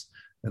Williams,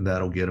 and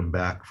that'll get him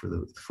back for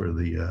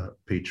the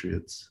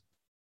Patriots.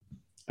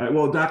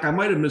 Well, Doc, I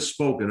might have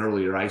misspoken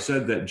earlier. I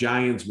said that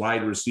Giants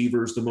wide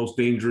receiver is the most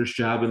dangerous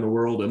job in the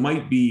world. It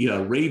might be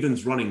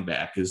Ravens running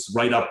back is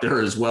right up there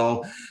as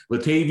well.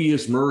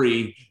 Latavius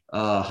Murray,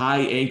 high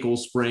ankle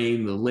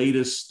sprain, the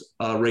latest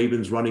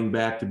Ravens running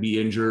back to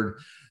be injured.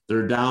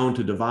 They're down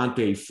to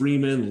Devontae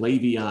Freeman,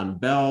 Le'Veon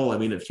Bell. I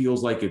mean, it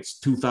feels like it's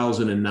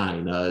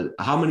 2009.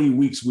 How many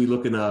weeks are we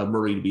looking at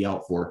Murray to be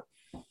out for?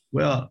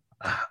 Well,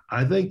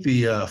 I think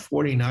the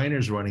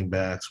 49ers running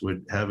backs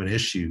would have an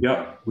issue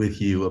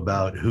with you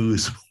about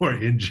who's more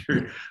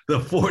injured. The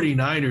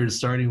 49ers,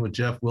 starting with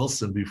Jeff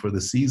Wilson before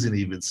the season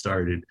even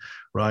started,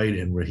 right?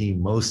 And Raheem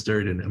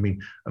Mostert. And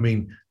I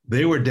mean,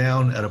 they were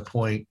down at a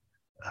point.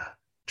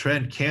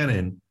 Trent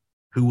Cannon,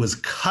 who was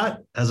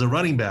cut as a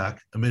running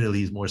back, admittedly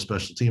he's more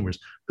special teamers,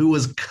 who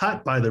was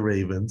cut by the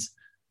Ravens,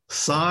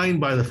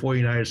 signed by the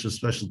 49ers for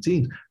special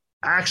teams,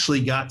 actually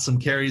got some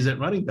carries at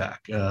running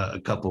back a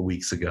couple of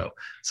weeks ago.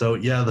 So,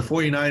 yeah, the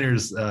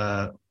 49ers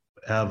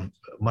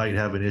might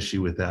have an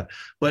issue with that.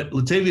 But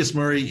Latavius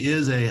Murray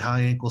is a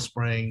high ankle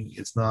sprain.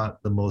 It's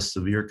not the most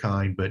severe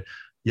kind, but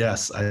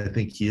yes, I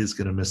think he is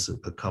going to miss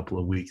a couple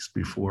of weeks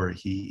before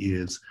he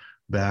is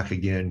back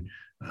again.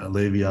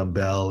 Le'Veon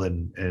Bell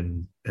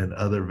and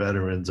other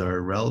veterans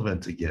are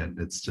relevant again.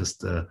 It's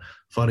just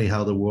funny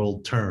how the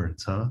world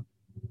turns, huh?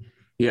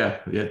 Yeah,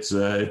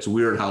 it's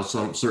weird how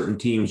some certain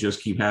teams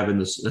just keep having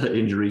this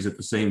injuries at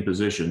the same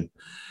position.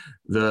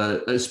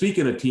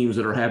 Speaking of teams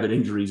that are having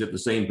injuries at the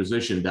same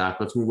position, Doc,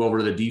 let's move over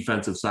to the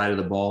defensive side of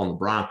the ball and the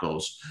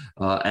Broncos.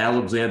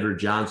 Alexander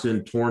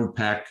Johnson, torn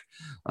pec.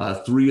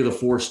 3 of the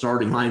 4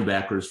 starting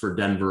linebackers for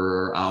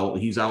Denver are out.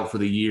 He's out for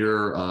the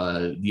year.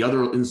 The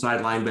other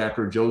inside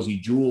linebacker, Josie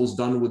Jewell's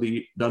done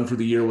for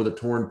the year with a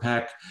torn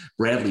pec.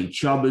 Bradley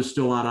Chubb is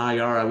still on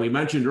IR. And we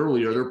mentioned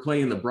earlier they're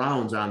playing the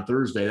Browns on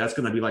Thursday. That's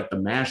going to be like the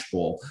Mash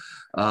Bowl.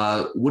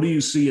 What do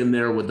you see in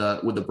there with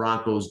the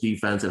Broncos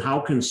defense, and how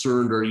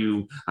concerned are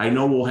you? I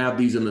know we'll have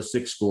these in the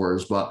 6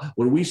 scores, but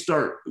when we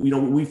start,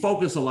 we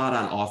focus a lot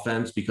on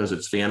offense because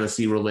it's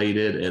fantasy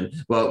related.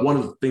 But one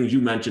of the things you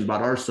mentioned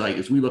about our site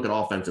is we look at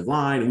offensive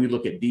line and we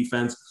look at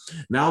defense.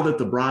 Now that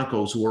the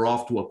Broncos, who are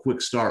off to a quick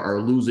start, are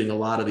losing a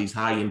lot of these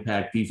high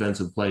impact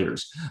defensive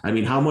players, I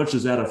mean, how much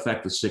does that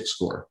affect the 6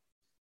 score?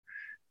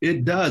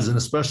 It does. And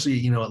especially,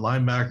 at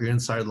linebacker,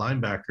 inside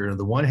linebacker, on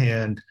the one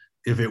hand,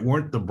 if it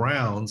weren't the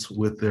Browns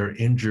with their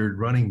injured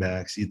running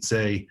backs, you'd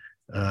say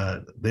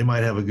they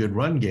might have a good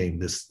run game.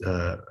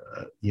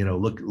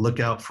 Look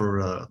out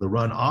for the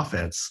run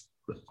offense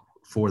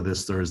for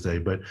this Thursday.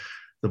 But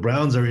the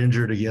Browns are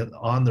injured again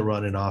on the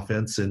run and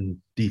offense, and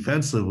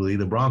defensively,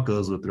 the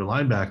Broncos with their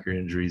linebacker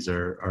injuries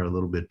are a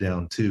little bit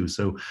down too.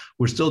 So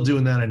we're still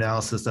doing that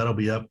analysis. That'll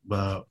be up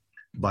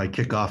by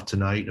kickoff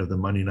tonight of the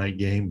Monday night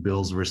game,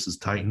 Bills versus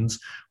Titans,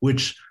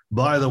 which,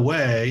 by the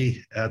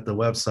way, at the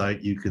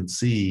website, you can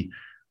see,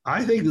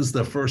 I think this is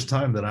the first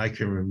time that I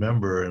can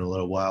remember in a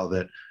little while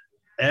that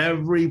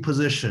every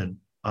position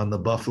on the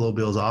Buffalo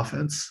Bills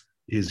offense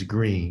is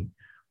green,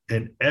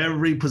 and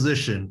every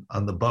position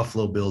on the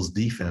Buffalo Bills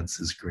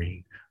defense is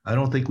green. I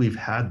don't think we've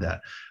had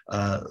that.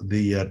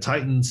 The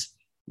Titans,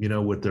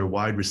 with their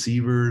wide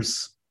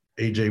receivers,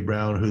 A.J.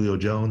 Brown, Julio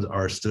Jones,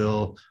 are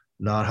still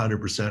not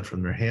 100%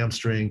 from their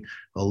hamstring.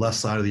 The left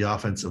side of the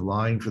offensive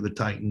line for the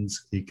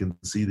Titans, you can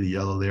see the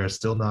yellow there,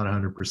 still not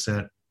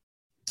 100%.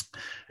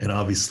 And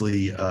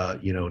obviously,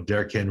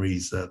 Derrick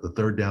Henry's the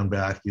third down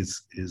back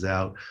is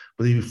out.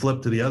 But if you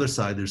flip to the other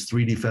side, there's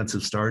three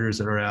defensive starters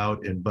that are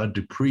out, and Bud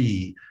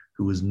Dupree,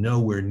 who is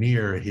nowhere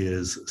near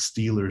his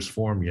Steelers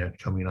form yet,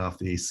 coming off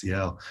the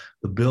ACL.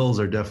 The Bills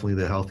are definitely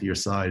the healthier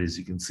side, as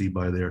you can see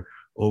by their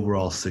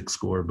overall 6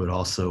 score, but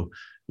also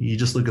you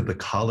just look at the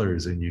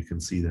colors and you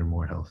can see they're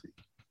more healthy.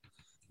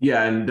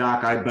 Yeah, and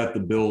Doc, I bet the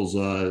Bills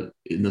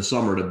in the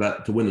summer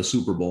to win the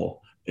Super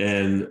Bowl.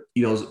 And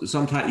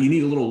sometimes you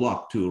need a little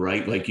luck too,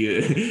 right? Like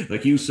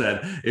you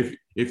said,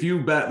 if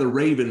you bet the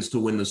Ravens to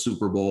win the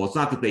Super Bowl, it's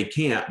not that they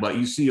can't, but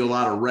you see a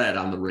lot of red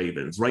on the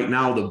Ravens. Right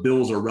now, the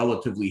Bills are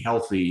relatively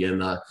healthy,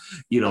 and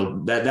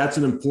that's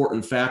an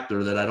important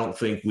factor that I don't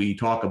think we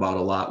talk about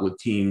a lot with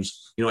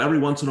teams. Every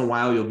once in a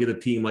while, you'll get a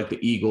team like the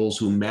Eagles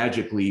who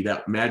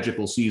that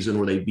magical season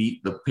where they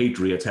beat the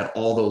Patriots had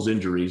all those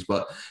injuries,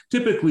 but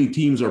typically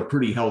teams are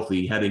pretty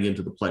healthy heading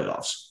into the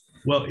playoffs.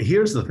 Well,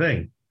 here's the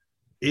thing.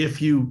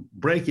 If you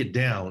break it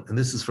down, and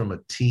this is from a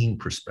team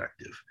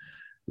perspective,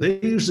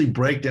 they usually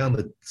break down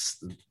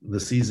the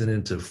season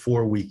into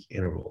 4-week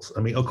intervals.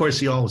 I mean, of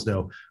course, you always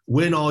know,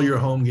 win all your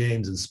home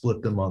games and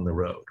split them on the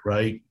road,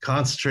 right?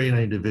 Concentrate on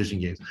your division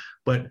games.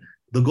 But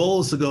the goal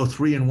is to go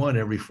 3-1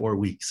 every 4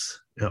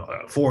 weeks.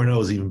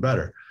 4-0 is even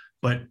better.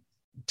 But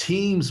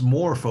teams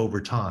morph over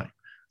time.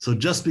 So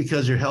just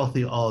because you're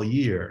healthy all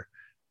year,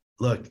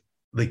 look,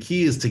 the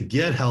key is to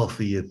get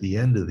healthy at the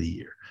end of the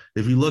year.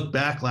 If you look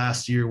back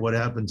last year, what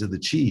happened to the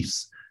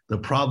Chiefs? The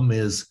problem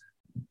is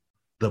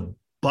the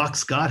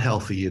Bucs got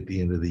healthy at the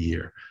end of the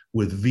year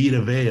with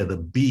Vita Vea, the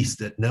beast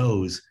that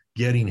knows,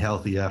 getting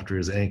healthy after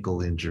his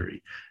ankle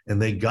injury. And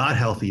they got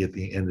healthy at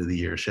the end of the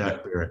year,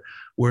 Shaq Barrett.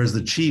 Whereas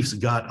the Chiefs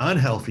got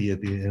unhealthy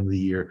at the end of the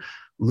year,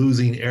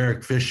 losing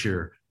Eric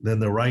Fisher. Then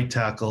the right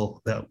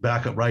tackle, that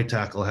backup right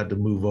tackle, had to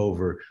move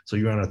over. So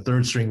you're on a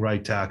third string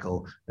right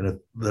tackle, and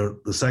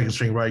the second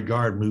string right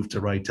guard moved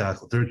to right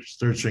tackle, third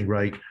string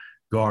right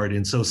guard.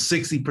 And so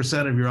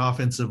 60% of your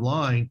offensive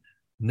line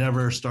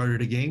never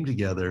started a game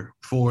together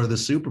for the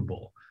Super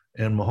Bowl,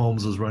 and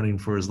Mahomes was running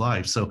for his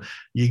life. So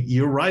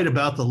you're right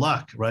about the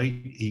luck, right?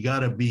 You got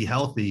to be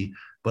healthy,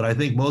 but I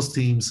think most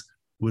teams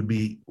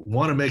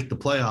want to make the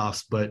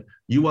playoffs, but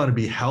you want to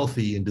be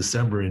healthy in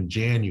December and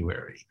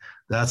January.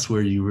 That's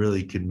where you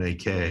really can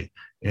make hay,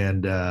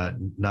 and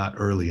not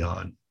early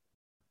on.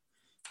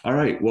 All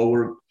right. Well,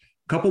 we're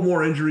couple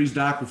more injuries,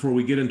 Doc, before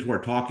we get into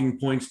our talking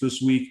points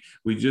this week.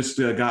 We just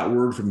got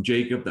word from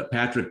Jacob that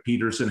Patrick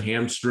Peterson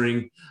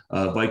hamstring,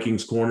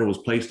 Vikings corner, was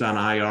placed on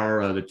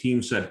IR. The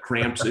team said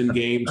cramps in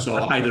game,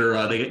 so either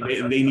they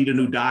need a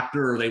new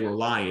doctor or they were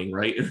lying,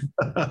 right?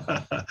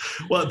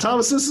 Well,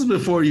 Thomas, this is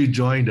before you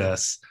joined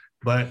us,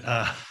 but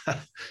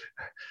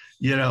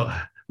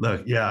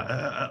look,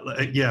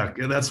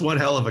 that's one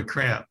hell of a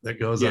cramp that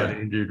goes on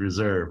injured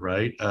reserve,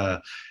 right?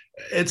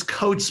 It's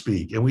coach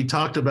speak, and we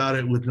talked about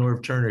it with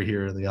Norv Turner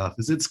here in the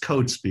office. It's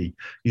coach speak.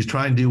 He's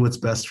trying to do what's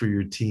best for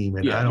your team,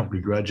 and I don't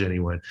begrudge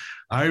anyone.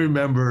 I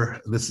remember,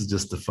 this is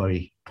just a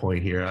funny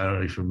point here. I don't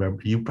know if you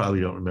remember. You probably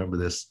don't remember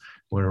this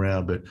went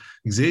around, but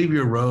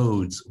Xavier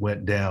Rhodes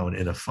went down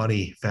in a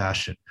funny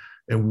fashion,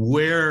 and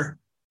where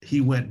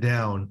he went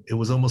down, it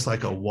was almost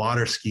like a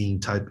water skiing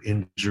type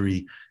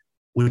injury,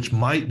 which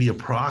might be a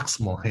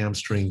proximal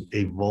hamstring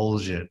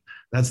avulsion.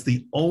 That's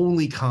the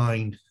only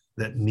kind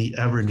that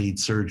ever need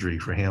surgery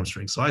for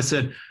hamstring. So I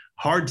said,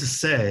 hard to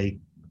say,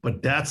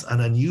 but that's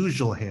an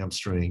unusual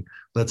hamstring.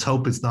 Let's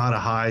hope it's not a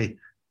high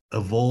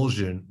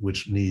avulsion,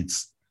 which need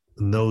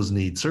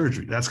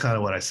surgery. That's kind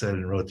of what I said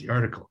and wrote the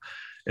article.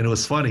 And it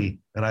was funny,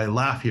 and I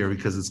laugh here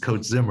because it's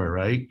Coach Zimmer,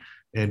 right?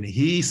 And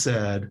he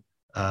said,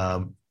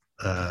 the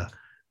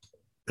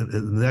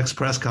next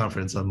press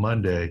conference on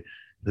Monday,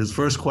 his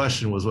first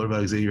question was, what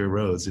about Xavier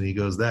Rhodes? And he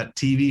goes, that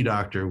TV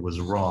doctor was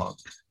wrong.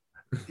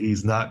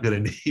 He's not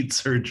going to need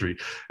surgery.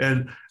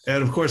 And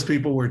of course,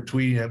 people were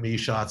tweeting at me,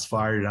 shots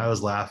fired, and I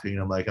was laughing.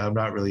 I'm like, I'm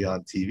not really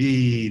on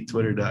TV,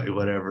 Twitter,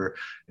 whatever.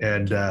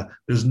 And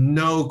there's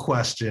no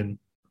question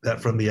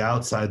that from the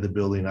outside the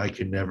building, I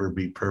can never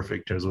be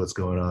perfect in terms of what's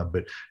going on.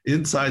 But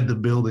inside the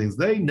buildings,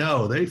 they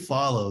know, they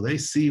follow, they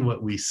see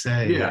what we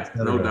say. Yeah,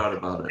 no doubt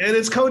about it. And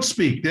it's coach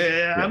speak.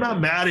 I'm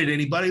not mad at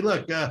anybody.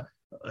 Look,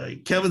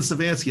 Kevin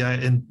Stefanski,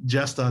 and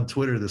just on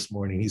Twitter this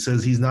morning, he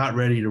says he's not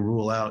ready to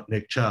rule out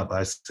Nick Chubb.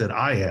 I said,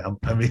 I am.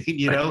 I mean,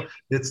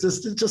 it's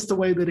just the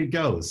way that it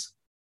goes.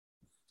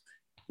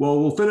 Well,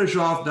 we'll finish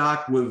off,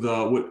 Doc, with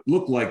what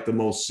looked like the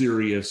most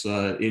serious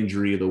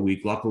injury of the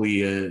week.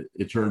 Luckily,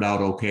 it turned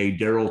out okay.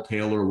 Darrell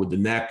Taylor with the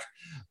neck.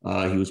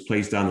 He was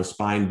placed on the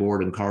spine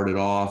board and carted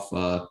off.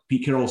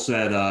 Pete Carroll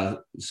said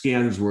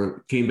scans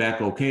came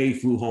back okay,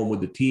 flew home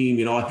with the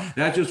team.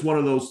 That's just one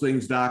of those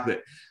things, Doc,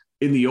 that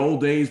in the old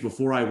days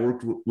before I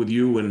worked with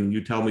you and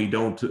you tell me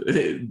don't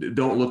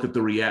look at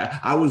the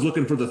react, I was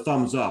looking for the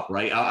thumbs up,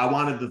 right? I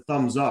wanted the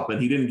thumbs up,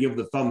 and he didn't give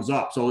the thumbs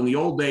up. So in the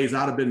old days,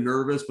 I'd have been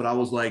nervous, but I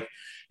was like,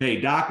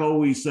 hey, Doc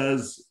always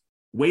says,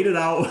 wait it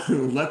out.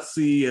 Let's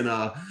see. And,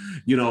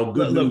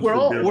 good look, we're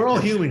all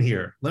human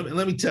here.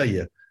 Let me tell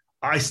you,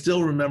 I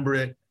still remember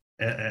it.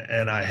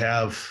 And I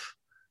have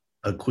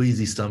a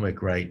queasy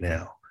stomach right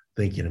now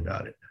thinking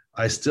about it.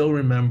 I still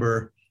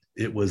remember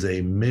it was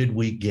a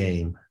midweek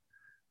game,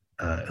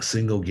 a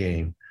single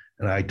game,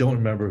 and I don't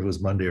remember if it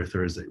was Monday or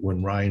Thursday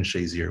when Ryan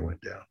Shazier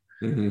went down.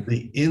 Mm-hmm.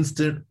 The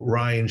instant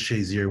Ryan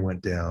Shazier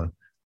went down,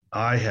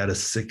 I had a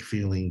sick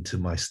feeling to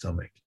my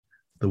stomach,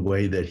 the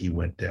way that he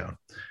went down.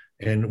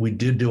 And we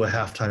did do a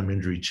halftime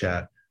injury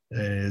chat,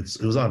 and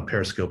it was on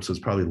Periscope, so it's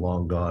probably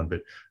long gone.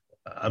 But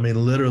I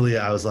mean, literally,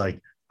 I was like,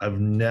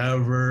 I've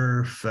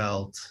never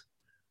felt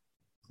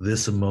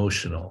this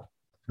emotional,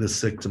 this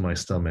sick to my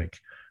stomach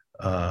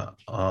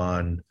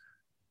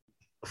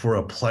for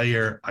a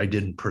player I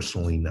didn't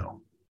personally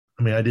know.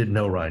 I mean, I didn't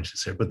know Ryan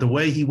Shazier, but the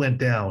way he went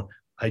down,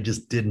 I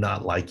just did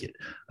not like it.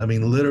 I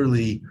mean,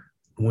 literally,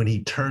 when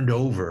he turned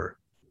over,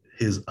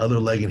 his other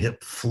leg and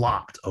hip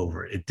flopped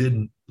over. It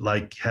didn't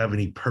like have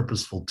any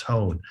purposeful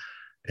tone.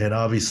 And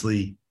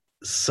obviously,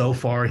 so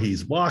far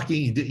he's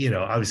walking,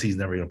 obviously he's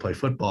never going to play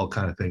football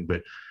kind of thing.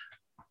 But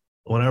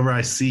whenever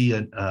I see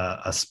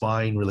a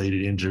spine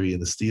related injury in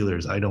the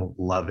Steelers, I don't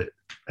love it.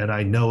 And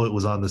I know it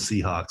was on the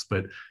Seahawks,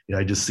 but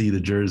I just see the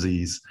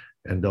jerseys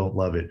and don't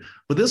love it.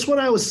 But this one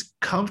I was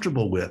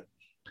comfortable with.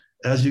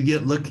 As you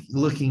get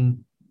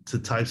looking to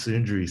types of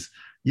injuries,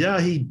 yeah,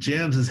 he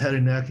jams his head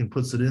and neck and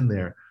puts it in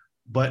there,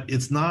 but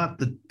it's not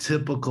the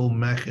typical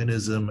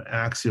mechanism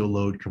axial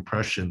load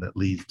compression that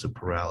leads to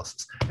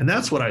paralysis. And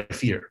that's what I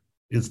fear.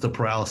 It's the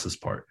paralysis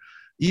part.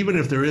 Even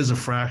if there is a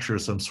fracture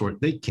of some sort,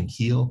 they can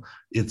heal.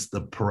 It's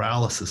the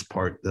paralysis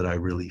part that I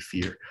really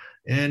fear.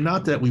 And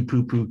not that we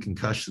poo-poo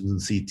concussions and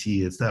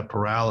CT, it's that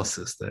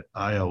paralysis that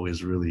I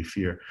always really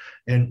fear.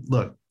 And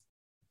look,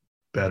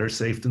 better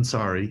safe than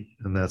sorry,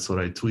 and that's what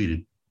I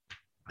tweeted.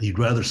 You'd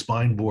rather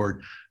spine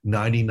board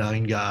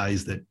 99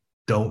 guys that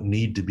don't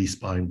need to be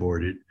spine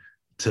boarded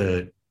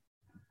to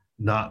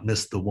not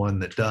miss the one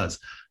that does.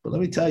 But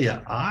let me tell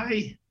you,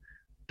 I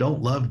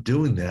don't love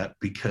doing that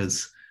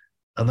because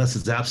unless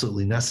it's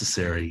absolutely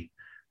necessary,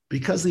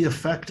 because the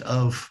effect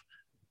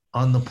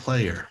on the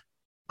player,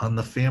 on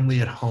the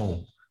family at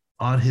home,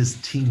 on his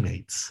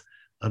teammates,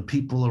 on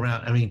people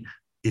around. I mean,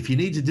 if you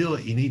need to do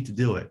it, you need to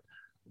do it.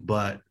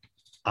 But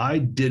I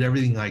did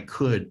everything I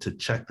could to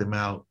check them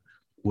out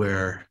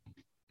where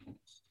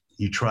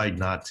you tried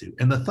not to.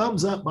 And the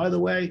thumbs up, by the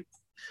way,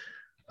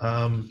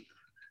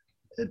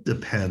 it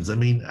depends. I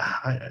mean,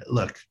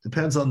 look,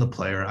 depends on the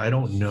player. I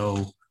don't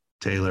know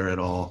Taylor at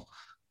all.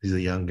 He's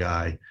a young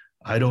guy.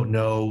 I don't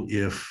know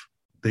if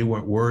they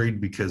weren't worried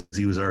because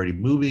he was already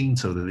moving,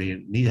 so that they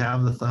didn't need to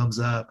have the thumbs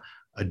up.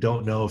 I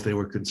don't know if they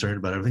were concerned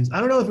about everything. I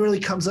don't know if it really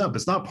comes up.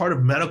 It's not part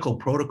of medical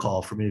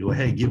protocol for me to go,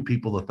 hey, give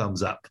people the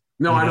thumbs up.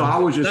 No, I know. I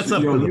was just,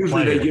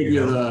 usually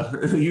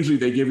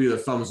they give you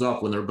the thumbs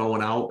up when they're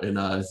going out. And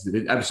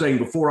I'm saying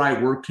before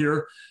I worked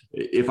here,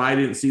 if I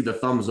didn't see the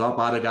thumbs up,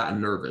 I'd have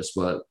gotten nervous,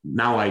 but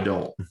now I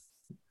don't.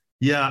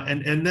 Yeah.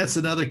 And that's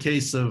another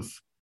case of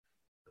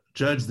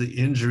judge the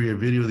injury or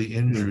video the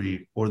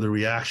injury or the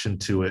reaction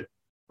to it,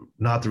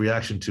 not the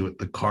reaction to it,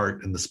 the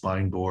cart and the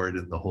spine board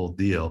and the whole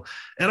deal.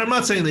 And I'm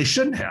not saying they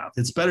shouldn't have.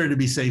 It's better to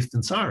be safe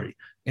than sorry.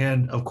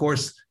 And of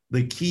course,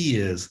 the key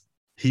is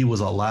he was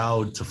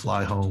allowed to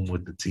fly home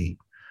with the team.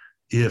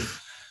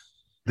 If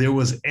there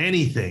was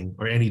anything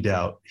or any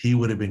doubt, he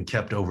would have been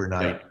kept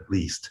overnight at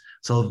least.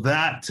 So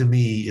that to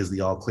me is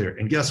the all clear.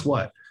 And guess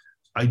what?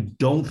 I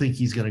don't think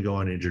he's going to go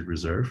on injured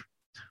reserve.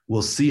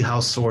 We'll see how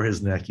sore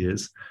his neck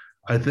is.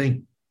 I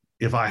think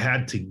if I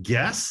had to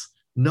guess,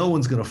 no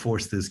one's going to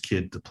force this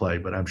kid to play,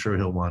 but I'm sure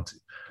he'll want to.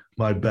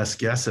 My best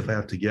guess, if I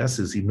have to guess,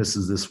 is he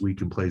misses this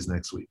week and plays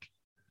next week.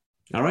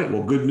 All right.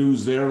 Well, good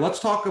news there. Let's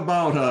talk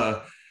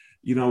about,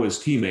 his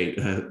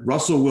teammate,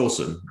 Russell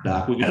Wilson,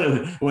 Doc.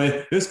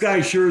 This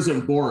guy sure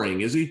isn't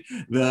boring, is he?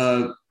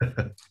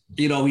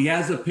 He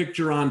has a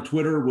picture on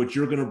Twitter, which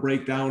you're going to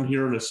break down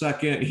here in a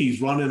second.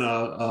 He's running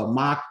a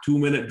mock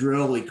 2-minute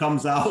drill. He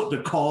comes out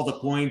to call the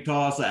coin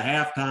toss at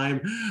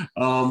halftime.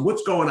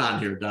 What's going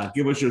on here, Doc?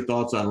 Give us your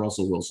thoughts on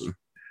Russell Wilson.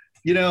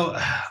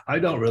 I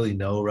don't really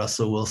know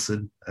Russell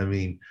Wilson. I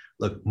mean,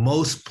 look,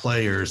 most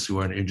players who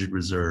are on injured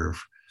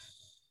reserve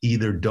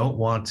either don't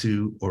want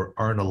to or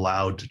aren't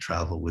allowed to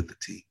travel with the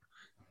team.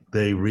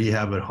 They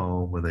rehab at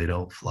home when they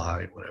don't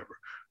fly, whatever.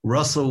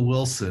 Russell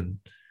Wilson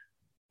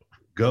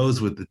goes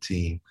with the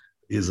team,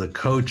 is a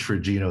coach for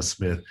Geno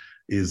Smith,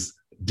 is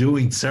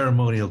doing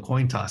ceremonial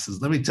coin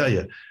tosses. Let me tell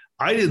you,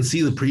 I didn't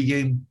see the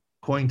pregame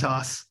coin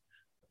toss,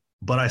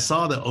 but I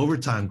saw the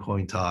overtime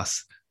coin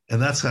toss,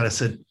 and that's kind of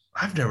said,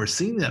 I've never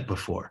seen that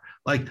before.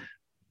 Like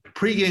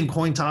pregame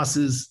coin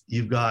tosses,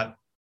 you've got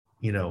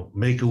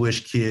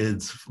Make-A-Wish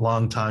kids,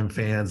 longtime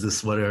fans,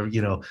 this whatever,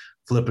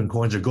 flipping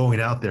coins are going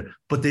out there,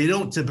 but they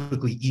don't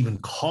typically even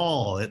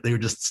call it. They're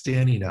just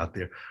standing out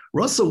there.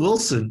 Russell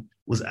Wilson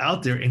was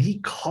out there and he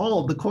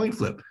called the coin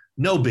flip.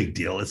 No big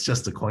deal. It's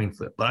just a coin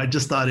flip. But I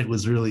just thought it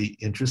was really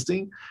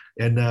interesting.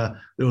 And there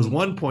was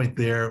one point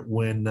there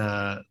when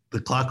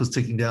the clock was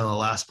ticking down the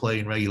last play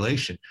in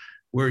regulation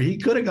where he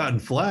could have gotten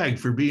flagged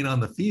for being on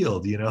the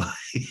field. He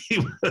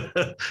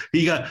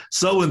got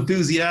so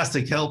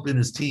enthusiastic helping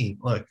his team.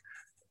 Look,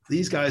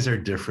 these guys are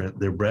different.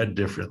 They're bred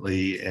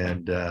differently,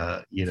 and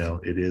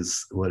it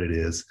is what it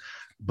is.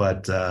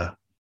 But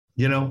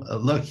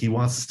look, he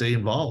wants to stay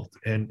involved,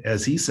 and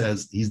as he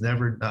says, he's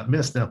never not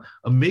missed. Now,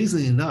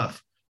 amazingly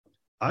enough,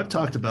 I've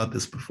talked about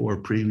this before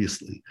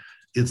previously.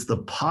 It's the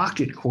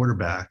pocket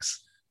quarterbacks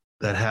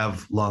that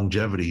have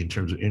longevity in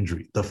terms of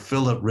injury. The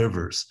Phillip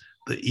Rivers,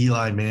 the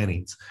Eli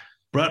Mannings.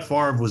 Brett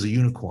Favre was a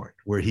unicorn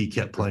where he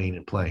kept playing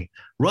and playing.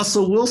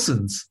 Russell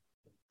Wilson's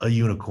a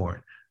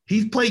unicorn.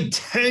 He's played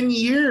 10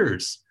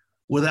 years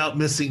without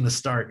missing the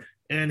start,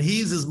 and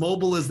he's as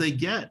mobile as they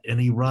get, and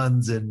he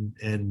runs,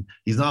 and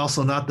he's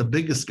also not the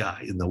biggest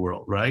guy in the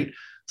world, right?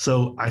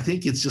 So I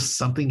think it's just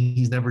something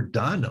he's never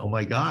done. Oh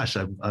my gosh,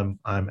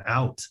 I'm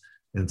out,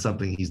 and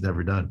something he's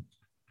never done.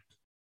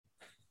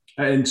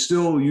 And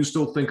you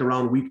still think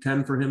around week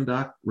 10 for him,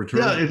 Doc?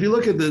 Return? Yeah, if you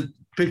look at the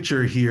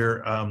picture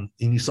here, and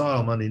you saw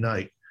on Monday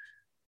night,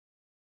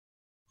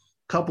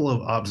 couple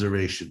of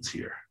observations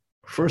here.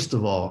 First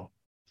of all,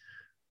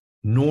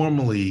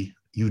 normally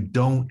you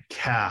don't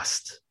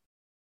cast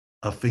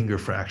a finger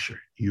fracture.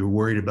 You're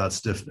worried about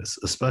stiffness,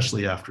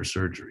 especially after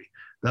surgery.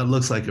 That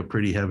looks like a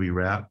pretty heavy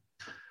wrap.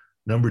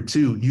 Number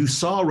two, you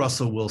saw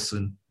Russell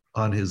Wilson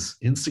on his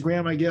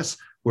Instagram, I guess,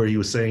 where he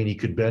was saying he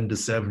could bend to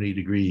 70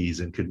 degrees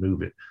and could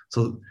move it.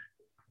 So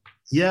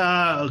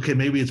yeah, okay,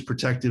 maybe it's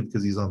protective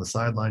because he's on the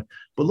sideline,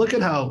 but look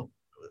at how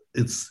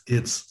it's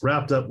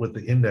wrapped up with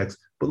the index,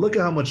 but look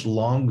at how much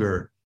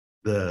longer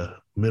the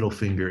middle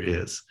finger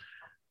is.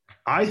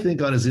 I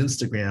think on his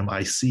Instagram,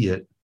 I see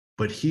it,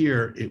 but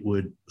here it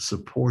would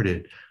support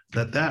it,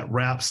 that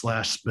wrap /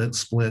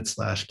 splint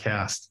 /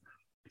 cast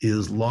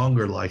is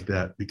longer like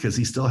that because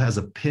he still has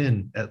a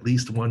pin, at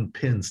least one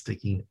pin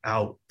sticking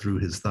out through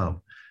his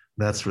thumb.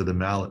 That's for the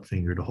mallet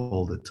finger to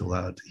hold it to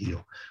allow it to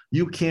heal.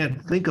 You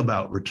can't think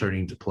about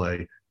returning to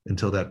play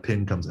until that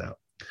pin comes out.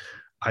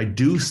 I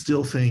do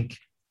still think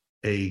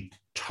a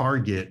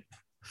target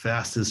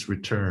fastest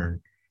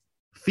return,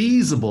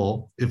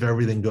 feasible if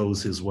everything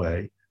goes his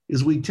way,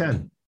 is week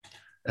 10.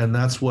 And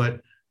that's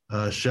what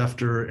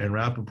Schefter and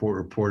Rappaport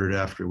reported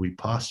after we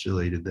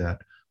postulated that.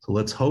 So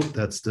let's hope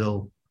that's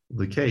still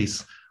the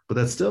case, but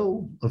that's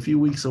still a few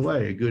weeks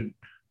away, a good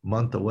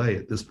month away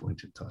at this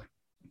point in time.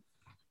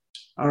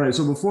 All right.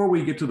 So before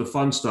we get to the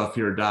fun stuff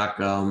here, Doc,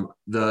 Doc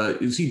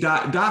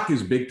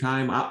is big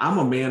time. I'm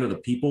a man of the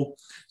people.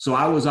 So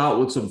I was out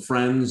with some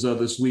friends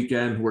this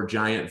weekend who are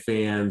Giant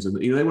fans, and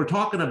they were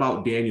talking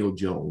about Daniel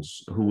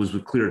Jones, who was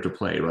cleared to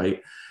play,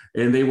 right?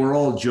 And they were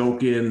all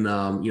joking,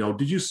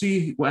 did you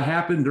see what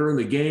happened during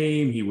the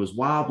game? He was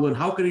wobbling.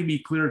 How could he be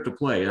cleared to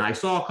play? And I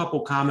saw a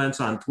couple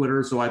comments on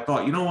Twitter. So I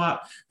thought, you know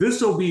what,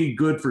 this will be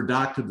good for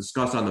Doc to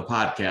discuss on the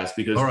podcast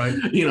because,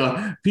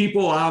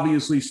 people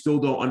obviously still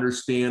don't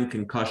understand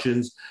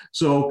concussions.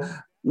 So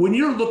when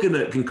you're looking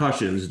at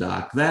concussions,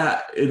 Doc,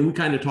 and we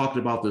kind of talked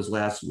about this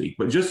last week,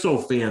 but just so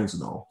fans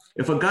know,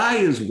 if a guy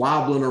is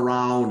wobbling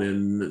around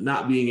and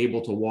not being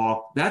able to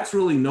walk, that's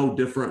really no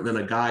different than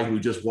a guy who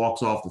just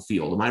walks off the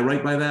field. Am I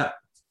right by that?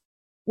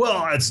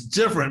 Well, it's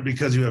different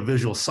because you have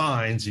visual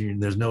signs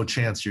and there's no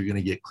chance you're going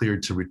to get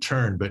cleared to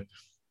return. But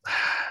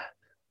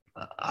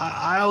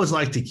I always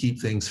like to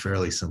keep things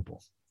fairly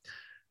simple.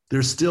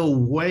 There's still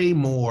way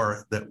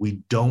more that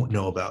we don't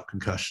know about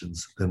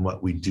concussions than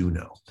what we do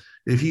know.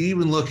 If you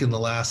even look in the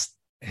last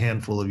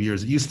handful of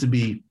years, it used to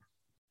be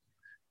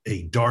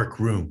a dark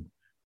room.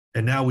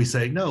 And now we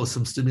say, no,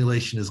 some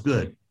stimulation is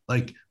good.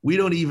 Like, we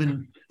don't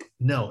even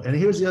know. And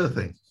here's the other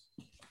thing.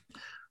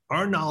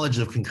 Our knowledge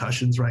of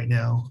concussions right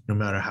now, no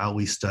matter how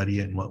we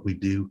study it and what we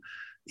do,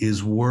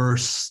 is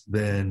worse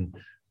than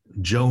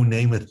Joe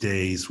Namath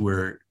days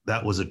where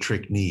that was a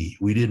trick knee.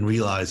 We didn't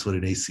realize what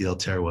an ACL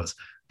tear was.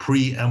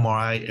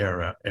 Pre-MRI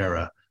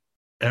era,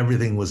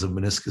 everything was a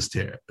meniscus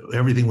tear.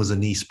 Everything was a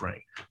knee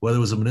sprain. Whether it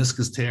was a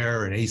meniscus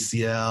tear or an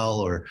ACL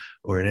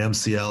or an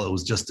MCL, it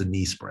was just a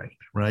knee sprain,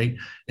 right?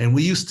 And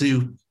we used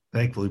to,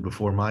 thankfully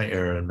before my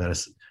era in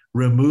medicine,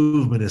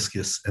 remove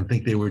meniscus and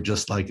think they were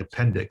just like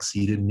appendix.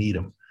 You didn't need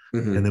them.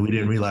 Mm-hmm. And then we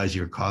didn't realize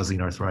you're causing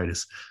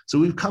arthritis. So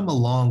we've come a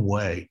long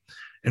way.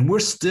 And we're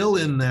still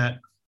in that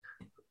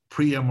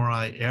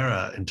pre-MRI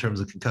era in terms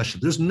of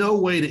concussion. There's no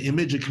way to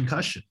image a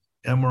concussion.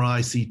 MRI,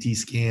 CT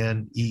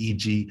scan,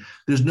 EEG.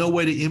 There's no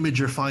way to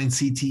image or find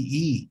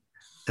CTE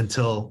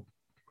until,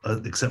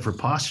 except for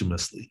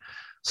posthumously.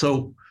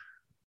 So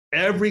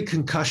every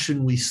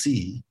concussion we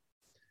see,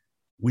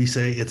 we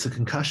say it's a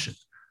concussion.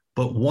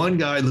 But one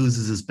guy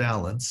loses his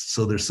balance,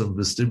 so there's some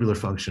vestibular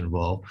function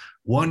involved.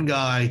 One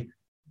guy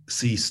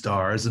sees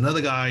stars. Another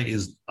guy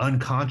is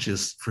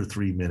unconscious for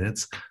 3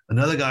 minutes.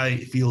 Another guy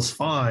feels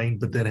fine,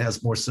 but then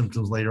has more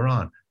symptoms later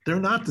on. They're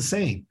not the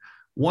same.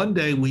 One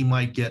day we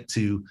might get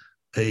to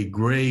a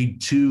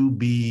grade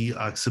 2B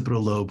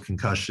occipital lobe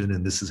concussion,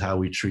 and this is how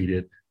we treat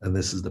it, and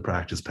this is the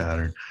practice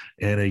pattern,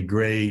 and a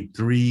grade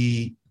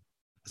 3C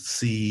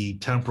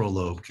temporal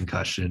lobe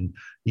concussion,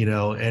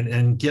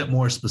 and get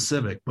more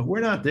specific. But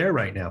we're not there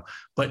right now.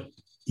 But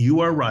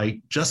you are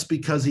right. Just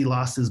because he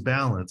lost his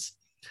balance,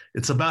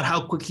 it's about how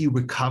quick you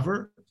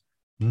recover,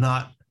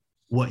 not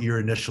what your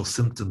initial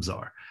symptoms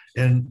are.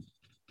 And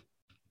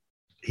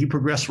he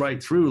progressed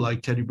right through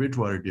like Teddy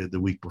Bridgewater did the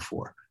week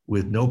before,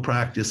 with no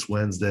practice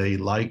Wednesday,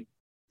 light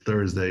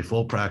Thursday,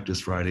 full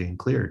practice Friday, and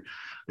cleared.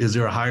 Is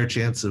there a higher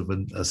chance of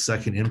a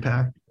second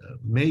impact?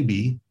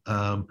 Maybe,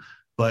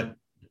 but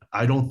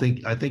I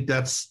think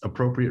that's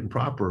appropriate and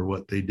proper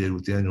what they did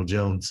with Daniel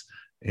Jones,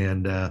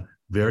 and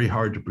very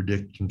hard to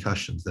predict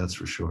concussions, that's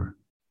for sure.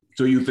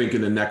 So you think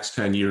in the next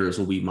 10 years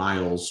will be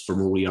miles from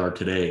where we are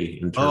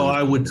today?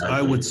 I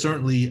would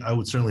certainly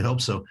hope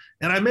so.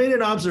 And I made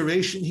an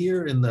observation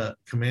here in the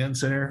command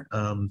center.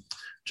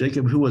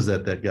 Jacob, who was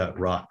that got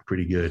rocked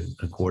pretty good,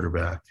 a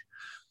quarterback?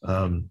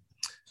 And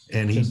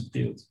Justin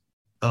Fields.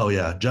 Oh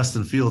yeah,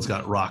 Justin Fields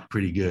got rocked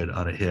pretty good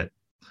on a hit.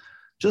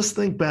 Just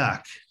think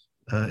back.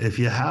 If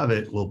you have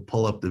it, we'll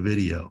pull up the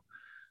video.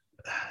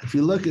 If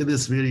you look at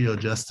this video,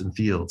 Justin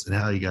Fields and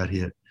how he got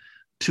hit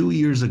 2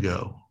 years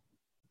ago,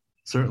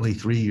 certainly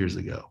 3 years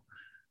ago,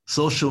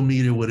 social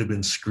media would have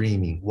been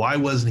screaming, why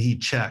wasn't he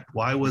checked?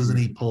 Why wasn't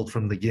he pulled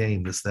from the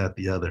game? This, that,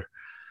 the other.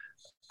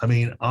 I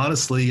mean,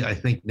 honestly, I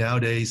think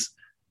nowadays,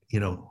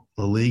 the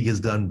league has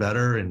done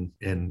better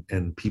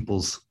and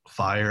people's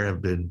fire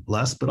have been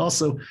less, but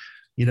also,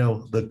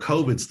 the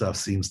COVID stuff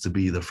seems to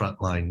be the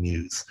frontline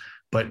news.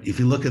 But if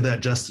you look at that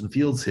Justin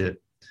Fields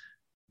hit,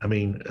 I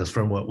mean, as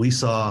from what we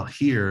saw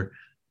here,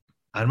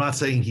 I'm not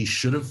saying he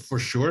should have for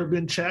sure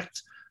been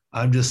checked.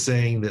 I'm just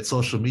saying that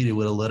social media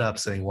would have lit up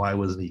saying, why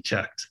wasn't he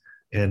checked?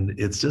 And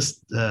it's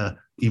just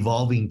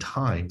evolving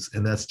times,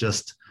 and that's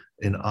just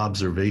an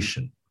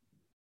observation.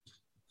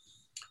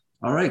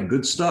 All right,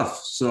 good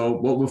stuff. So,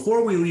 well,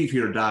 before we leave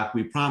here, Doc,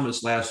 we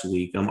promised last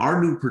week,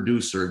 our new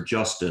producer,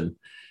 Justin,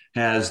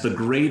 has the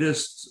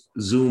greatest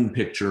Zoom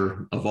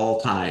picture of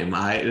all time.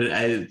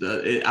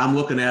 I'm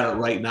looking at it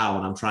right now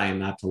and I'm trying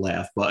not to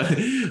laugh, but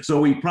so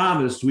we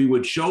promised we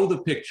would show the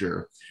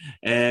picture,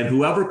 and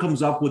whoever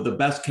comes up with the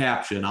best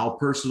caption, I'll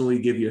personally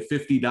give you a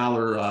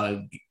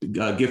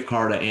 $50 gift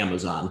card to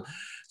Amazon.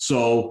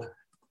 So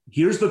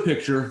here's the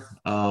picture.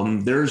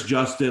 There's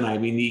Justin. I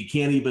mean, you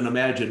can't even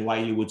imagine why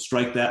you would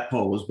strike that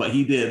pose, but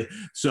he did.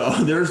 So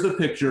there's the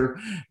picture.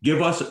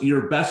 Give us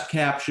your best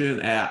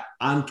caption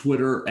on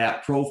Twitter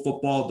at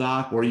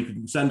ProFootballDoc, or you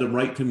can send them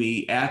right to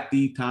me at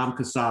the Tom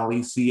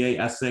Casale,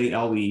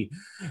 Casale.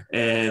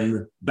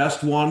 And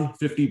best one,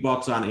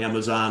 $50 on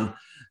Amazon.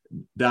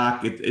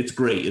 Doc, it's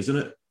great, isn't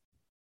it?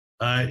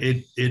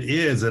 It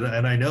is,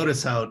 and I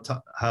notice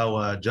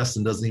how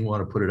Justin doesn't even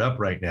want to put it up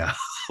right now,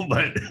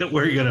 but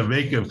we're going to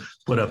make him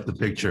put up the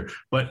picture.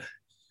 But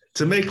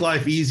to make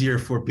life easier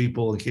for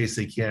people in case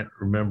they can't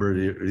remember,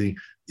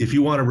 if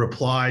you want to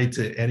reply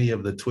to any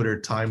of the Twitter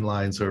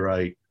timelines, or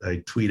I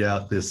tweet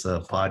out this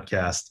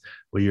podcast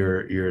with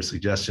your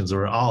suggestions,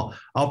 or I'll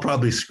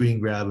probably screen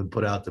grab and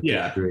put out the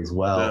picture as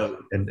well,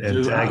 and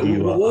tag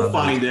you. We'll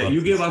find it.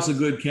 You give us a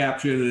good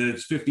caption, and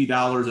it's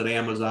 $50 at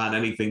Amazon,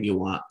 anything you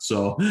want.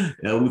 So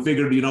we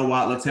figured, you know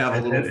what, let's have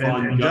a little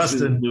fun.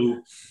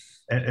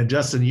 And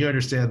Justin, you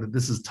understand that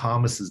this is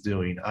Thomas's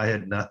doing. I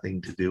had nothing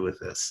to do with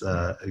this,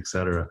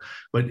 etc.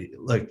 But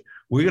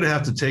we're going to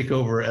have to take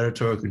over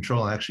editorial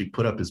control and actually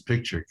put up his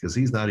picture, because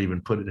he's not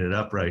even putting it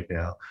up right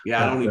now.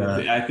 Yeah,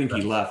 I think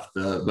he left.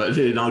 But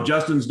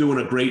Justin's doing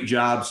a great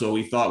job, so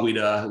we thought we'd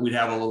have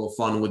a little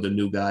fun with the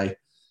new guy.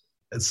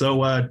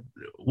 So,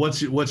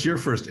 what's your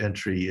first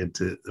entry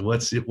into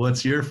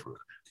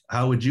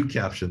how would you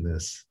caption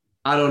this?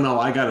 I don't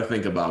know. I got to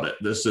think about it.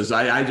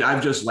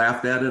 I've just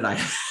laughed at it.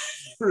 I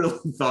really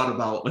thought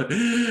about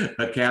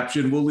a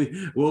caption.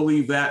 We'll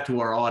leave that to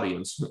our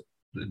audience.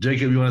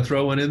 Jacob, you want to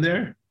throw one in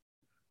there?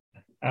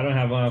 I don't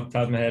have one off the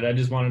top of my head. I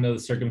just want to know the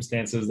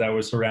circumstances that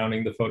were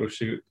surrounding the photo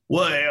shoot.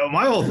 Well,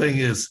 my whole thing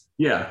is,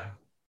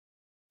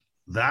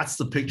 that's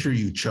the picture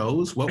you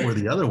chose. What were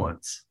the other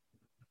ones?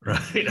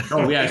 Right.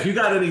 Oh yeah.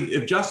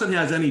 If Justin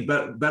has any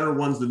better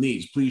ones than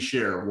these, please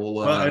share.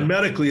 And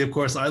medically, of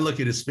course, I look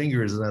at his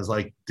fingers and I was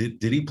like,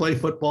 did he play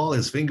football?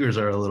 His fingers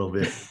are a little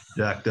bit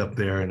jacked up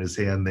there in his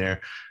hand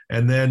there.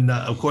 And then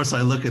of course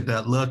I look at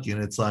that look,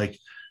 and it's like,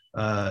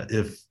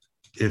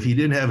 if he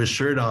didn't have his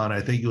shirt on, I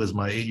think it was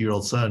my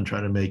 8-year-old son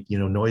trying to make,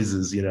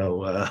 noises,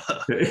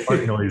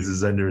 fart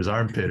noises under his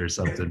armpit or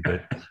something.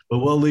 But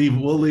we'll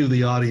leave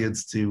the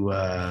audience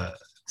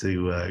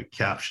to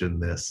caption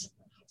this.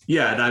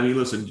 Yeah, and I mean,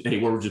 listen, hey,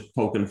 we're just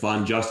poking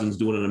fun. Justin's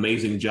doing an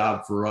amazing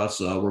job for us.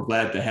 We're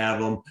glad to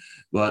have him.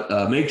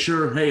 But make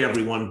sure, hey,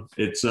 everyone,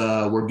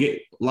 we're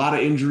getting a lot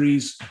of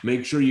injuries.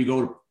 Make sure you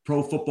go to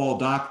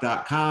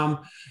ProFootballDoc.com,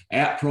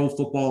 at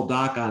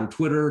ProFootballDoc on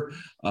Twitter.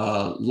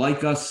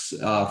 Like us,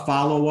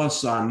 follow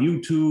us on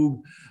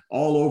YouTube,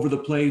 all over the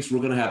place. We're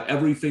going to have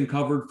everything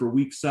covered for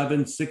Week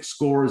 7, 6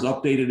 scores,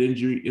 updated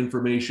injury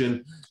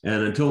information.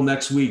 And until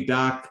next week,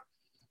 Doc,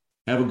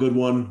 have a good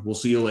one. We'll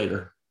see you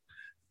later.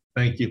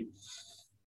 Thank you.